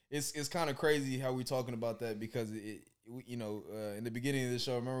 it's kind of crazy how we're talking about that because in the beginning of the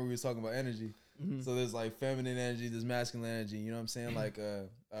show, remember we was talking about energy. Mm-hmm. So there's like feminine energy, there's masculine energy. You know what I'm saying? Like,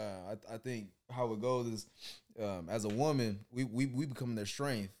 I think how it goes is, as a woman, we become their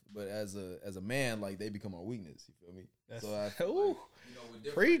strength, but as a man, like they become our weakness. You feel me? So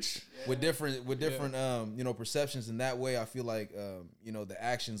preach with different perceptions in that way. I feel like the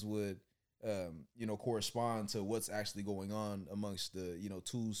actions would correspond to what's actually going on amongst the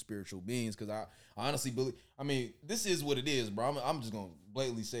two spiritual beings. Because I honestly believe, I mean, this is what it is, bro. I'm just gonna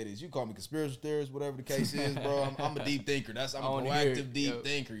blatantly say this. You call me conspiracy theorist, whatever the case is, bro. I'm a deep thinker. I'm a proactive deep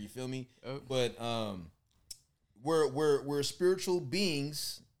thinker. You feel me? Yep. But we're spiritual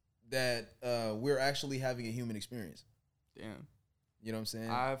beings that we're actually having a human experience. Damn. You know what I'm saying?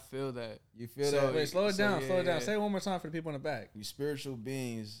 I feel that. You feel that? Wait, slow it down. Say it one more time for the people in the back. You spiritual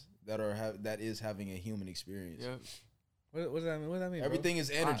beings that is having a human experience. Yep. What does that mean? What does that mean? Everything is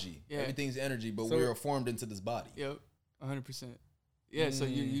energy. Everything's energy, but we're formed into this body. Yep. 100%. Yeah, so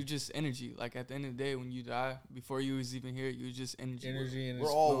you just energy. Like at the end of the day, when you die, before you was even here, you was just energy. And we're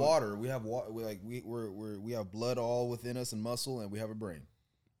all water. We have water. We have blood all within us and muscle, and we have a brain.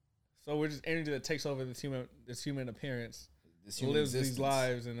 So we're just energy that takes over this human appearance. Lives these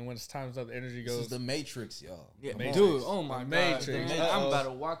lives, and then when it's time's up, the energy goes. This is the Matrix, y'all. Yeah, dude. Oh my Matrix. God, I'm about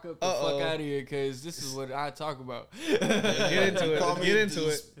to walk up the fuck out of here because this is what I talk about. Get into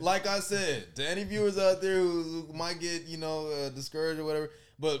it. Like I said, to any viewers out there who might get discouraged or whatever,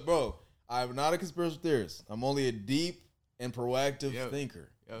 but bro, I'm not a conspiracy theorist. I'm only a deep and proactive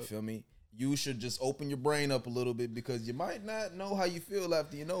thinker. You feel me? You should just open your brain up a little bit because you might not know how you feel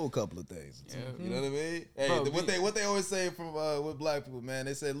after you know a couple of things. Yeah. You know what I mean? Hey, bro, what they always say from with black people, man,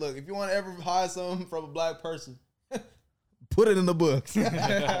 they say, look, if you want to ever hide something from a black person, put it in the books. Put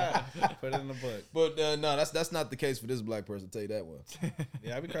it in the book. But no, that's not the case for this black person. I'll tell you that one.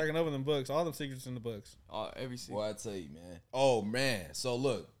 Yeah, I be cracking open them books. All them secrets in the books. Every secret. Well, I tell you, man. Oh man. So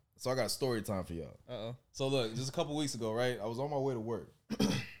look. So I got story time for y'all. Uh-oh. So look, just a couple weeks ago, right? I was on my way to work.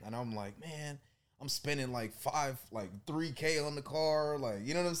 And I'm like, man, I'm spending like $3K on the car, like,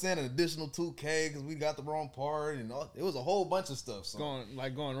 you know what I'm saying? An additional $2K because we got the wrong part, and it was a whole bunch of stuff. So,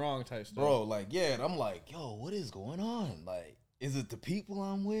 going wrong type stuff. Bro, like, yeah, and I'm like, yo, what is going on? Like, is it the people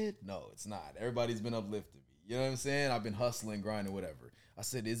I'm with? No, it's not. Everybody's been uplifting me. You know what I'm saying? I've been hustling, grinding, whatever. I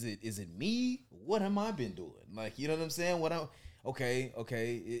said, is it me? What have I been doing? Like, you know what I'm saying? Okay.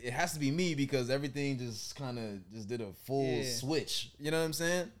 It has to be me because everything just kind of did a full switch. You know what I'm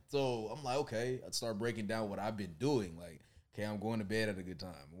saying? So I'm like, okay. I'd start breaking down what I've been doing. Like, okay, I'm going to bed at a good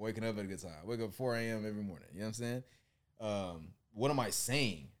time. I'm waking up at a good time. I wake up at 4 a.m. every morning. You know what I'm saying? What am I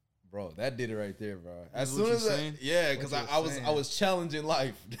saying? Bro, that did it right there, bro. As soon as because I was challenging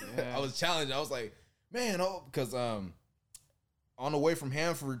life. Yeah. I was challenging. I was like, man, because on the way from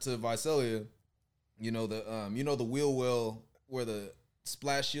Hanford to Visalia, the wheel well where the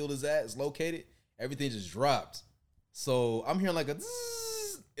splash shield is located, everything just dropped. So I'm hearing like a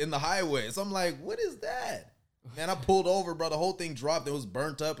zzz in the highway. So I'm like, what is that? Man, I pulled over, bro. The whole thing dropped. It was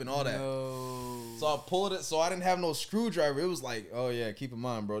burnt up and all that. No. So I pulled it. So I didn't have no screwdriver. It was like, oh yeah, keep in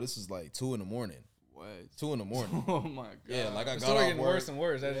mind, bro. This is like 2 a.m. What? 2 a.m. Oh my God. Yeah, like I it's got off getting worse and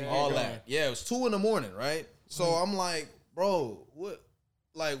worse. All that. Yeah, it was 2 a.m, right? So I'm like, bro, what?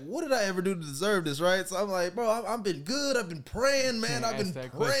 Like, what did I ever do to deserve this, right? So I'm like, bro, I've been good. I've been praying, man. I've been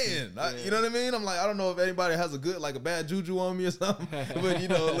praying. You know what I mean? I'm like, I don't know if anybody has a bad juju on me or something.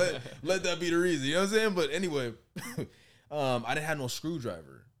 But, let that be the reason. You know what I'm saying? But anyway, I didn't have no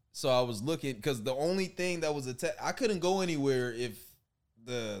screwdriver. So I was looking, because the only thing that was attached, I couldn't go anywhere if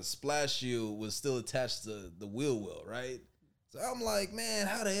the splash shield was still attached to the wheel well, right? So I'm like, man,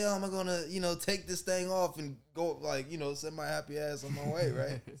 how the hell am I gonna, take this thing off and go, send my happy ass on my way,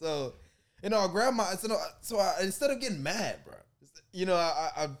 right? So, I grabbed so I instead of getting mad, bro,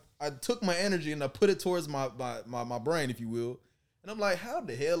 I took my energy and I put it towards my brain, if you will, and I'm like, how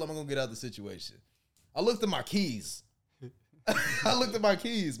the hell am I gonna get out of the situation? I looked at my keys.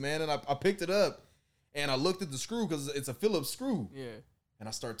 Man, and I picked it up, and I looked at the screw because it's a Phillips screw. Yeah. And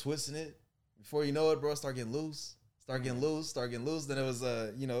I start twisting it. Before you know it, bro, I start getting loose. Then it was,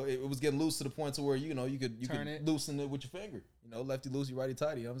 it was getting loose to the point to where, you could loosen it with your finger. Lefty loosey, righty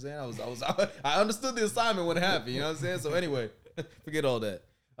tighty. You know what I'm saying? I understood the assignment when it happened. You know what I'm saying? So anyway, forget all that.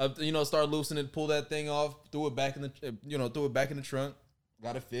 Start loosening it, pull that thing off, threw it back in the trunk,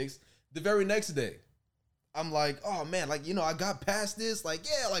 got it fixed. The very next day, I'm like, oh man, I got past this. Like,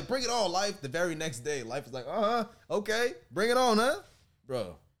 yeah, bring it on, life. The very next day, life is like, okay, bring it on, huh?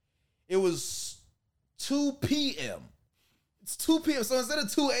 Bro, it was 2 p.m. It's 2 p.m. So instead of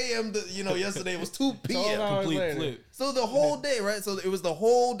 2 a.m., yesterday it was 2 p.m. Complete flip. So the whole day, right? So it was the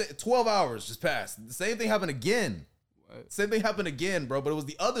whole day. 12 hours just passed. The same thing happened again. What? Same thing happened again, bro. But it was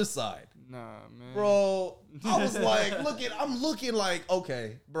the other side. Nah, man. Bro, I was like, I'm looking like,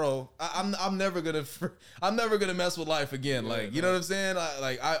 okay, bro, I'm never gonna mess with life again. Yeah, like, you know what I'm saying?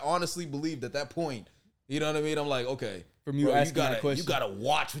 I honestly believed at that point. You know what I mean? I'm like, okay, from you, bro, asking that question, you gotta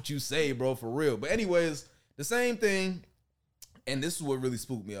watch what you say, bro, for real. But anyways, the same thing, and this is what really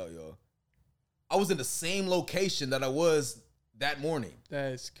spooked me out, y'all. I was in the same location that I was that morning.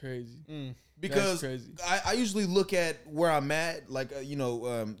 That's crazy. Because I usually look at where I'm at, like,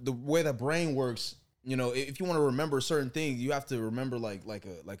 the way the brain works. You know, if you want to remember certain things, you have to remember like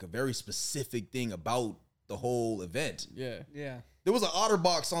a very specific thing about the whole event. Yeah. There was an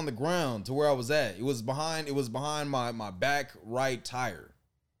OtterBox on the ground to where I was at. It was behind my back right tire,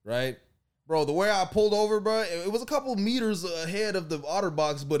 right? Bro, the way I pulled over, bro, it was a couple meters ahead of the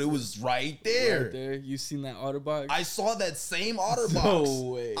OtterBox, but it was right there. Right there. You seen that OtterBox? I saw that same OtterBox.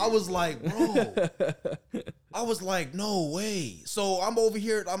 No way. I was like, bro. I was like, no way. So I'm over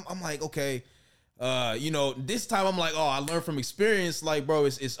here. I'm like, okay. This time I'm like, oh, I learned from experience. Like, bro,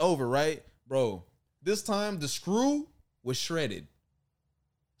 it's over, right? Bro, this time the screw was shredded.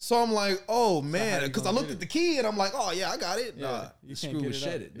 So I'm like, oh man, because I looked at the key and I'm like, oh yeah, I got it. Yeah, nah, the screw was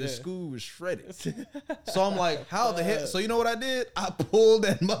shredded. Yeah. The screw was shredded. So I'm like, how the heck? So you know what I did? I pulled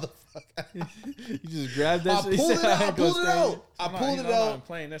that motherfucker. You just grabbed that. I pulled it out. I pulled it out. I'm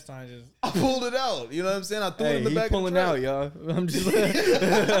playing this time. I pulled it out. You know what I'm saying? I threw it in the back. Pulling out, y'all. I'm just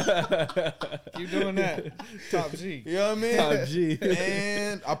keep doing that. Top G. You know what I mean? Top G.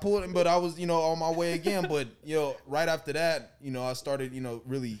 And I pulled it, but I was, on my way again. But right after that, I started,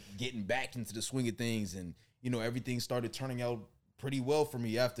 really getting back into the swing of things, and everything started turning out pretty well for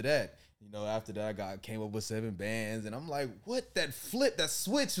me after that. After that, I came up with 7 bands, and I'm like, what? That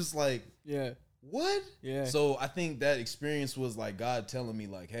switch was like, yeah. What? Yeah. So I think that experience was like God telling me,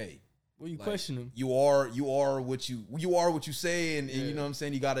 like, hey, well, you question him. You are what you say, and you know what I'm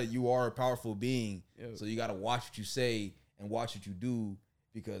saying. You are a powerful being, so you gotta watch what you say and watch what you do,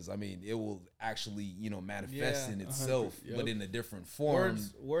 because I mean it will actually manifest in itself, but in a different form.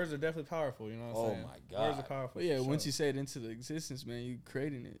 Words are definitely powerful. You know what I'm saying? My God, words are powerful. But yeah, once you say it into the existence, man, you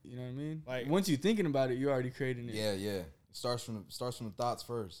creating it. You know what I mean? Like once you're thinking about it, you're already creating it. Yeah. It starts from the thoughts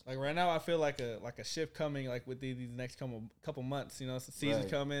first. Like right now, I feel like a shift coming. Like with these next couple months, it's a season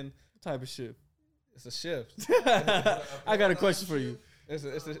coming. What type of shift? It's a shift. I got a question for you. It's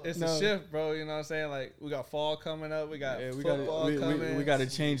a shift, bro. You know what I'm saying? Like we got fall coming up. We got football coming. We got to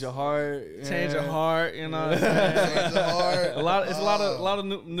change a heart. Change a heart. You know what I'm saying? Change a heart. It's a lot of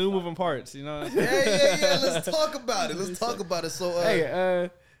new moving parts. You know. Yeah. Let's talk about it. So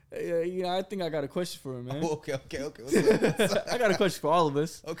I think I got a question for him, man. Okay. What's up? I got a question for all of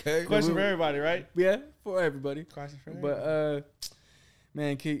us. Okay. Question for everybody, right? Yeah, for everybody. Question for everybody. But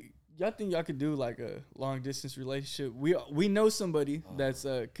man, y'all think y'all could do like a long distance relationship? We know somebody that's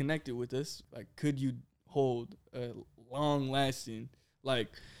connected with us. Like, could you hold a long lasting, like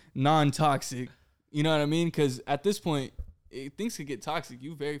non-toxic? You know what I mean? Because at this point, things could get toxic.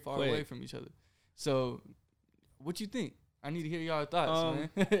 You very far away from each other. So, what you think? I need to hear y'all thoughts,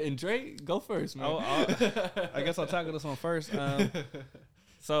 man. And Dre, go first, man. I guess I'll tackle this one first.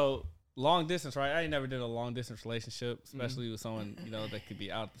 So long distance, right? I ain't never did a long distance relationship, especially with someone that could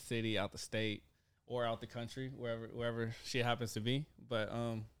be out the city, out the state, or out the country, wherever she happens to be. But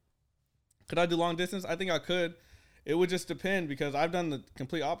could I do long distance? I think I could. It would just depend, because I've done the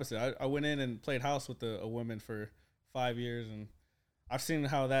complete opposite. I went in and played house with a woman for 5 years, and I've seen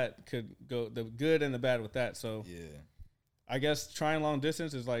how that could go, the good and the bad with that. So yeah. I guess trying long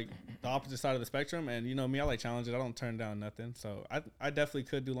distance is like the opposite side of the spectrum. And me, I like challenges. I don't turn down nothing. So I definitely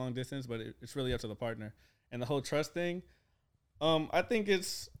could do long distance, but it's really up to the partner. And the whole trust thing, I think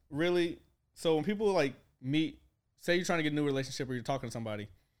it's really, so when people like meet, say you're trying to get a new relationship or you're talking to somebody,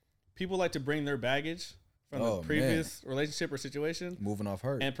 people like to bring their baggage from the previous relationship or situation, moving off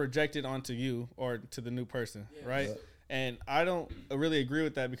hurt, and project it onto you or to the new person, right? Yeah. And I don't really agree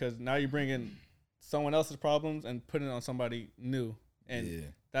with that, because now you're bringing someone else's problems and putting it on somebody new,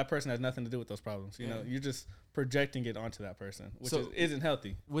 and that person has nothing to do with those problems. You're just projecting it onto that person, which isn't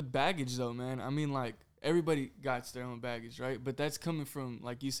healthy. With baggage, though, man, I mean, like, everybody got their own baggage, right? But that's coming from,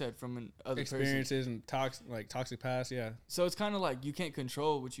 like you said, from an other experiences person. And toxic past, yeah. So it's kind of like you can't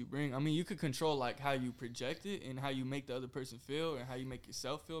control what you bring. I mean, you could control like how you project it and how you make the other person feel and how you make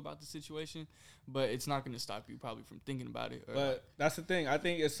yourself feel about the situation, but it's not going to stop you probably from thinking about it. But that's the thing. I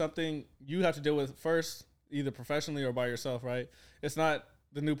think it's something you have to deal with first, either professionally or by yourself, right? It's not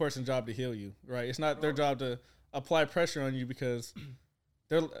the new person's job to heal you, right? It's not their job to, apply pressure on you because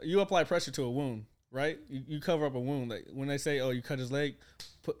you apply pressure to a wound, right? You cover up a wound. Like when they say, "Oh, you cut his leg,"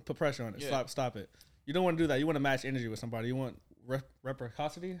 put pressure on it. Stop it. You don't want to do that. You want to match energy with somebody. You want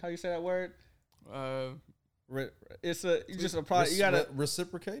reciprocity. How you say that word? It's you just apply. You gotta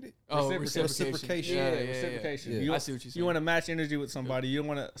reciprocate it. Reciprocation. Yeah, reciprocation. I see what you're saying. You want to match energy with somebody. You don't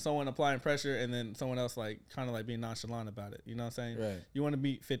want someone applying pressure and then someone else like kind of like being nonchalant about it. You know what I'm saying? Right. You want to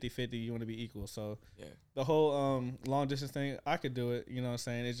be 50-50. You want to be equal. So the whole long distance thing, I could do it. You know what I'm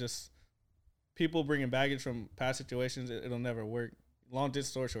saying? It's just people bringing baggage from past situations. It'll never work. Long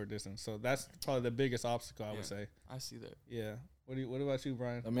distance or short distance. So that's probably the biggest obstacle I would say. I see that. Yeah. What about you,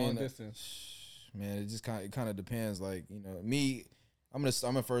 Brian? I mean, long distance. Man, it just kind of depends. Like, you know, me, I'm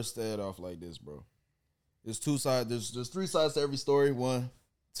gonna first say it off like this, bro. There's two sides. There's three sides to every story. One,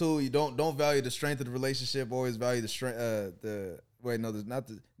 two, you don't value the strength of the relationship. Always value the strength. Value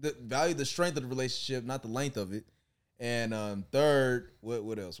the strength of the relationship, not the length of it. And third,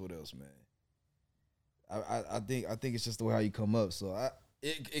 what else, man? I think it's just the way how you come up. So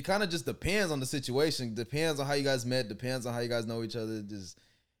it kind of just depends on the situation. Depends on how you guys met. Depends on how you guys know each other. Just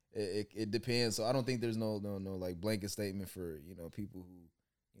it depends. So I don't think there's no like blanket statement for, you know, people who,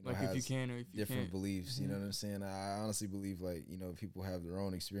 you know, like if you can or if you different can't. beliefs. You know what I'm saying? I honestly believe, like, you know, people have their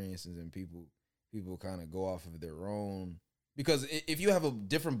own experiences and people kind of go off of their own. Because if you have a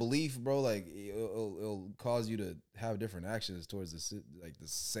different belief, bro, like it'll cause you to have different actions towards the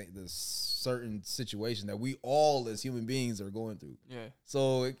certain situation that we all as human beings are going through. Yeah.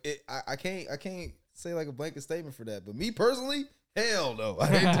 So I can't say like a blanket statement for that. But me personally, hell no, I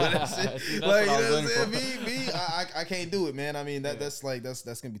ain't doing that shit. Like, you know what I'm saying? I can't do it, man. I mean that's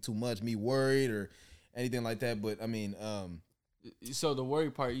gonna be too much. Me worried or anything like that. But I mean, so the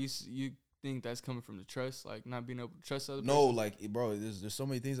worry part, you think that's coming from the trust, like not being able to trust other no, person? like, bro, there's so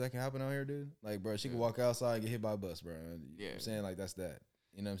many things that can happen out here, dude. Like, bro, she can walk outside and get hit by a bus, bro. You know what I'm saying? Like, that's that.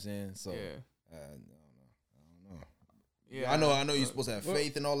 You know what I'm saying? So, I don't know. Yeah, I know you're supposed to have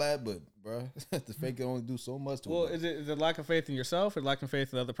faith and all that, but, bro, the faith can only do so much to it. Is it lack of faith in yourself or lack of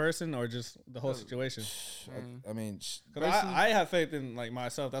faith in the other person or just the whole situation? I mean, I have faith in, like,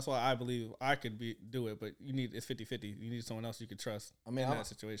 myself. That's why I believe I could do it, but it's 50-50. You need someone else you could trust in that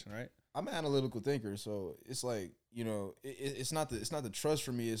situation, right? I'm an analytical thinker, so it's like, you know, it's not the trust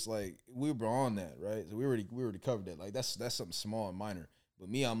for me. It's like we were on that, right? So we already covered that. Like that's something small and minor. But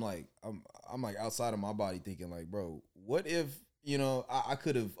me, I'm like outside of my body thinking like, bro, what if, you know, I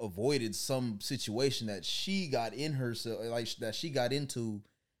could have avoided some situation that she got in herself, like that she got into,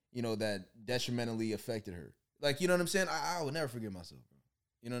 you know, that detrimentally affected her. Like, you know what I'm saying? I would never forgive myself, bro.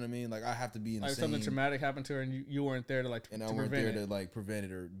 You know what I mean? Like, I have to be in the same. Like something traumatic happened to her and you weren't there to like and I weren't there to like prevent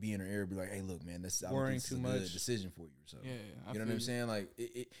it or be in her ear, be like, hey, look, man, this worrying is too a much good decision for you or something. Yeah, you know what I'm saying? Like,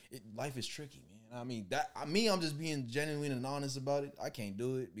 life is tricky, man. I mean, I'm just being genuine and honest about it. I can't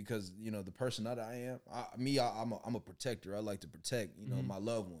do it because, you know, the person that I am, I'm a protector. I like to protect, you know, my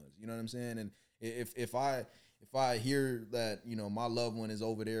loved ones. You know what I'm saying? And if I hear that, you know, my loved one is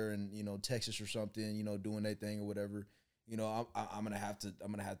over there in, you know, Texas or something, you know, doing their thing or whatever, you know, I'm gonna have to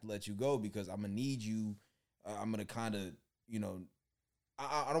let you go because I'm gonna need you. I'm gonna kind of, you know,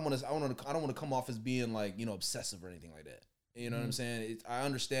 I don't want to come off as being like, you know, obsessive or anything like that. You know what I'm saying? I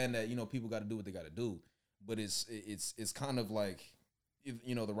understand that, you know, people got to do what they got to do, but it's kind of like,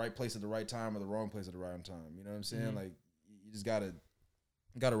 you know, the right place at the right time or the wrong place at the right time. You know what I'm saying? Like, you just gotta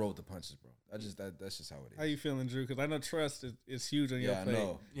roll with the punches, bro. That's just how it is. How you feeling, Drew? Because I know trust is huge on your plate. I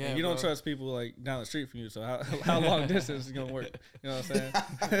know. Yeah, and you don't trust people like down the street from you. So how long distance is gonna work? You know what I'm saying?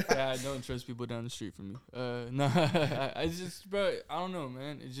 Yeah, I don't trust people down the street from me. No, I just, bro, I don't know,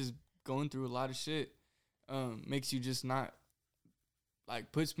 man. It's just going through a lot of shit. Makes you just not,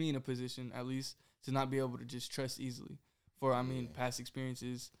 like, puts me in a position at least to not be able to just trust easily. For past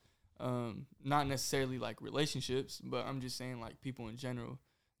experiences, not necessarily like relationships, but I'm just saying like people in general.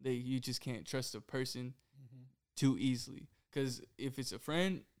 You just can't trust a person too easily. Because if it's a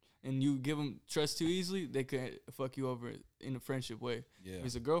friend and you give them trust too easily, they could fuck you over in a friendship way. Yeah. If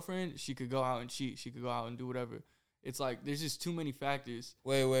it's a girlfriend, she could go out and cheat. She could go out and do whatever. It's like there's just too many factors.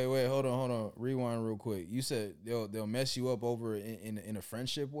 Wait. Hold on. Rewind real quick. You said they'll mess you up over in a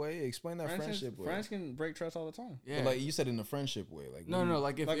friendship way. Explain that friendship way. Friends can break trust all the time. Yeah, but like you said in a friendship way. Like no,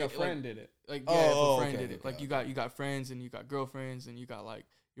 like if a friend did it. Like if a friend did it. Like you got friends and you got girlfriends and you got like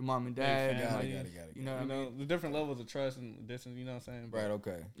your mom and dad. Got it. You know what I mean? The different levels of trust and distance. You know what I'm saying? Right.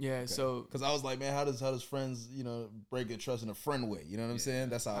 Okay. Yeah. Okay. So, because I was like, man, how does friends, break a trust in a friend way? You know what I'm saying?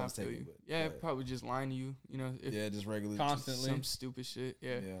 That's how I was taking it. Yeah, probably just lying to you. Just regularly, constantly, some stupid shit.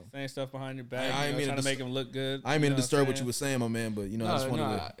 Yeah. Saying stuff behind your back. I ain't mean trying to make them look good. I ain't mean to disturb what you were saying, my man, but I just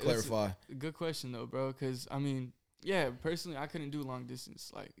wanted to clarify. Good question though, bro. Because I mean, yeah, personally, I couldn't do long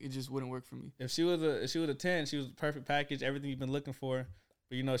distance. Like, it just wouldn't work for me. If she was a 10, she was a perfect package, everything you've been looking for.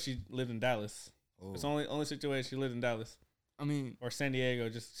 But she lived in Dallas. Oh. It's the only situation she lived in Dallas. I mean, or San Diego.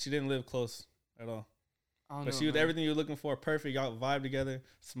 Just she didn't live close at all. But she was everything you're looking for, perfect. Y'all vibe together,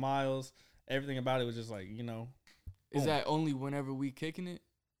 smiles, everything about it was just like, Is that only whenever we kicking it?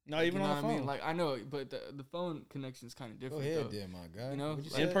 Not even on the phone. I mean? Like, I know, but the phone connection is kind of different. Go ahead, there, my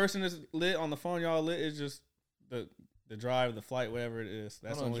guy. In person is lit. On the phone, y'all lit. It's just the drive, the flight, whatever it is.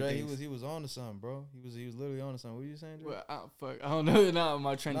 That's the only thing. He was on to something, bro. He was literally on to something. What are you saying, Dre? Well, I don't know. Now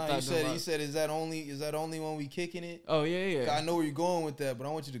my train of thought. You said is that only when we kicking it? Oh yeah. I know where you're going with that, but I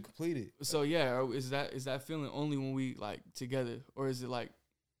want you to complete it. So yeah, is that feeling only when we like together, or is it like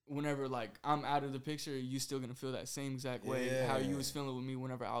whenever like I'm out of the picture, you still gonna feel that same exact way how you was feeling with me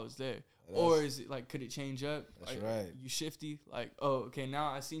whenever I was there? Or is it like, could it change up? That's like, right. You shifty, like, oh, okay, now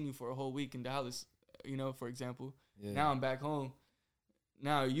I seen you for a whole week in Dallas, for example. Yeah. Now I'm back home.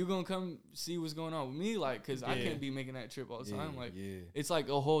 Now you gonna come see what's going on with me, like, cause I can't be making that trip all the time. Like, it's like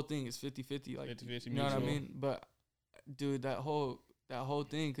a whole thing. It's 50-50, like, 50-50 you know what I mean? But dude, that whole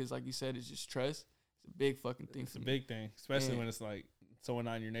thing, cause like you said, it's just trust. It's a big fucking thing. It's a big thing, especially when it's like someone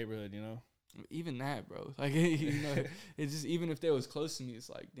not in your neighborhood, Even that, bro. Like, it's just, even if they was close to me, it's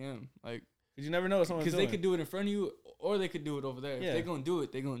like, damn, like, cause you never know what someone's doing. Because they could do it in front of you, or they could do it over there. If they're gonna do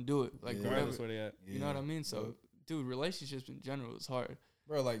it, they're gonna do it. Like, regardless where they at. You know what I mean? So, dude, relationships in general is hard.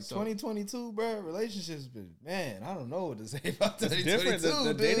 Bro, like 2022, bro, relationships been, man, I don't know what to say about 2022. Different.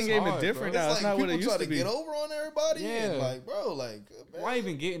 The dating game is different now. It's not what it used to be. People try to get over on everybody. Yeah. And like, bro, like, man. Why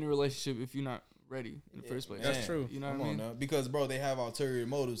even get in a relationship if you're not ready in the first place? That's true. You know what I mean? Now. Because, bro, they have ulterior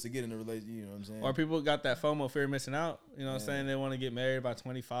motives to get in a relationship. You know what I'm saying? Or people got that FOMO, fear of missing out. You know what I'm saying? They want to get married by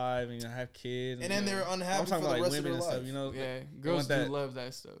 25 and have kids. And then they're unhappy for the rest of their life. Stuff, yeah, girls do love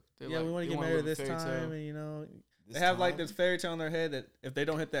that stuff. We want to get married this time, and they have like this fairy tale in their head that if they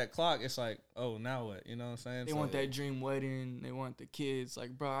don't hit that clock, it's like, oh, now what? You know what I'm saying? They want that dream wedding. They want the kids.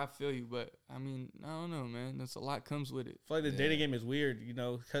 Like, bro, I feel you, but I mean, I don't know, man. There's a lot comes with it. I feel like the dating game is weird,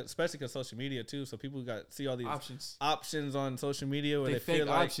 especially because social media too. So people see all these options on social media where they feel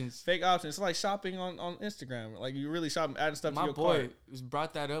like fake options. It's like shopping on Instagram. Like you really shop, adding stuff to your cart. My boy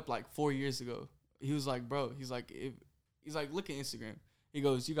brought that up like 4 years ago. He was like, bro, he's like, look at Instagram. He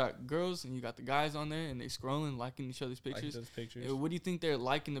goes, you got girls and you got the guys on there and they scrolling, liking each other's pictures. What do you think they're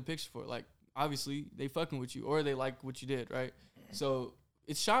liking the picture for? Like, obviously, they fucking with you or they like what you did, right? So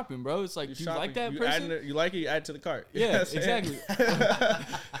it's shopping, bro. It's like, you like that person? You like it, you add to the cart. Yeah, exactly.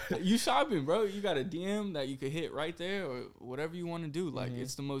 You shopping, bro. You got a DM that you could hit right there or whatever you want to do. Like,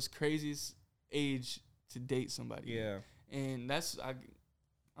 it's the most craziest age to date somebody. Yeah. And that's...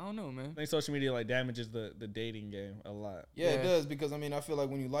 I don't know, man. I think social media damages the dating game a lot. Yeah, it does, because I feel like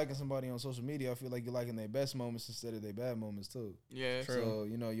when you're liking somebody on social media, I feel like you're liking their best moments instead of their bad moments too. Yeah, true. So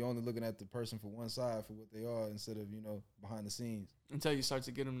you're only looking at the person for one side for what they are instead of behind the scenes. Until you start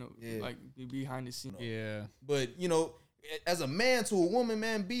to get them to be behind the scenes. Yeah, but as a man to a woman,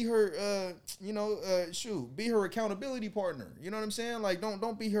 man, be her be her accountability partner. You know what I'm saying? Like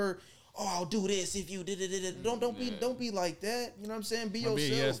don't be her. Oh, I'll do this if you did it. Don't be like that. You know what I'm saying? Be yourself. Be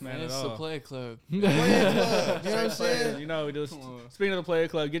yes, man. It's a play club. Play club. You know what I'm saying? We do. Speaking of the player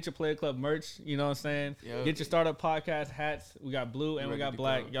club, get your player club merch. You know what I'm saying? Yep. Get your startup podcast hats. We got blue and we got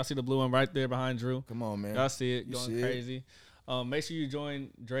black. Y'all see the blue one right there behind Drew. Come on, man. Y'all see it going crazy. Make sure you join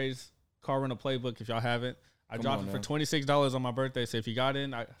Dre's Car Rental Playbook if y'all haven't. I dropped it for $26 on my birthday. So if you got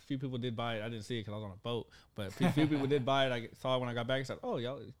in, a few people did buy it. I didn't see it because I was on a boat. But a few people did buy it. I saw it when I got back. I said, oh,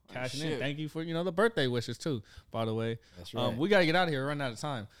 y'all cashing in. Thank you for, the birthday wishes too, by the way. That's right. We got to get out of here. We're running out of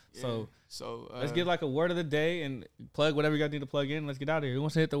time. Yeah. So let's get like a word of the day and plug whatever you guys need to plug in. Let's get out of here. Who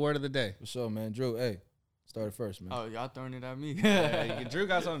wants to hit the word of the day? For sure, man. Drew, hey. Start first, man. Oh, y'all throwing it at me. Drew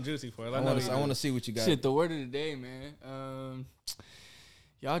got something juicy for us. I want to see what you got. Shit, the word of the day, man.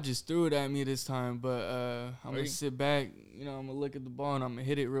 Y'all just threw it at me this time, but I'm going to sit back, I'm going to look at the ball and I'm going to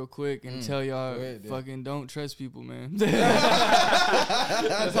hit it real quick and tell y'all fucking don't trust people, man. This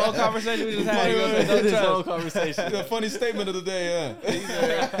whole conversation we just had, this whole conversation. It's a funny statement of the day, huh?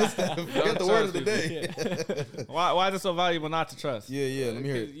 Forget the word of the day. Why is it so valuable not to trust? Yeah, let me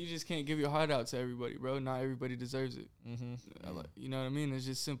hear it. You just can't give your heart out to everybody, bro. Not everybody deserves it. You know what I mean? It's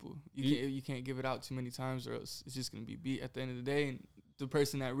just simple. You can't give it out too many times or else it's just going to be beat at the end of the day and the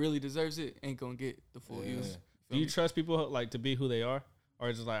person that really deserves it ain't gonna get the full use. Do you trust people like to be who they are, or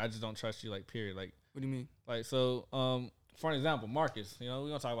is it just like I just don't trust you? Like period. Like what do you mean? Like so, for an example, Marcus. You know, we're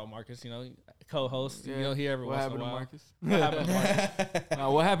gonna talk about Marcus. You know, co-host. Yeah. You know, here every what once in a while. Marcus? What happened to Marcus?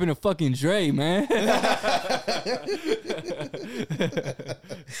 What happened to fucking Dre, man?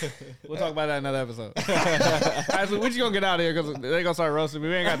 We'll talk about that in another episode. Actually, we just gonna get out of here because they gonna start roasting me.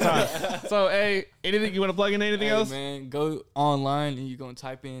 We ain't got time. So, hey, anything you want to plug in? Anything else? Man, go online and you're gonna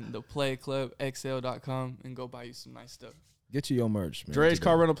type in theplayclubxl.com and go buy you some nice stuff. Get you your merch, man. Dre's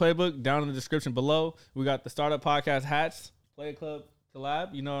Car Rental Playbook down in the description below. We got the Startup Podcast hats, Play Club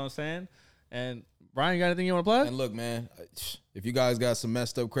collab. You know what I'm saying? And Brian, you got anything you want to plug? And look, man, if you guys got some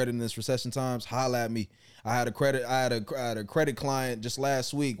messed up credit in this recession times, holla at me. I had a credit client just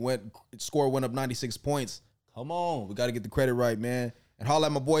last week. Score went up 96 points. Come on, we got to get the credit right, man. And holla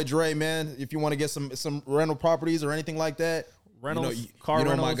at my boy Dre, man. If you want to get some rental properties or anything like that, rentals, car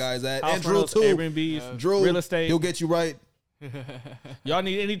rentals, my guys at, and Drew too. Airbnbs, Drew, real estate. He'll get you right. Y'all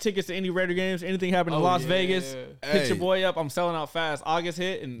need any tickets to any Raider games? Anything happening in Las Vegas? Hit your boy up. I'm selling out fast. August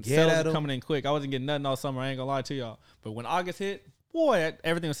hit and sales are coming in quick. I wasn't getting nothing all summer. I ain't gonna lie to y'all. But when August hit, boy,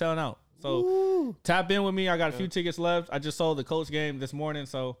 everything was selling out. So tap in with me. I got a few tickets left. I just sold the Colts game this morning.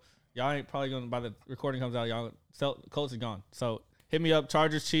 So y'all ain't probably gonna, by the recording comes out, y'all Colts is gone. So hit me up.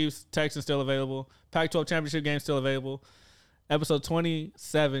 Chargers, Chiefs, Texans still available. Pac-12 championship game still available. Episode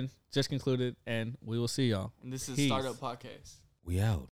 27 just concluded, and we will see y'all. And this is Startup Podcast. We out.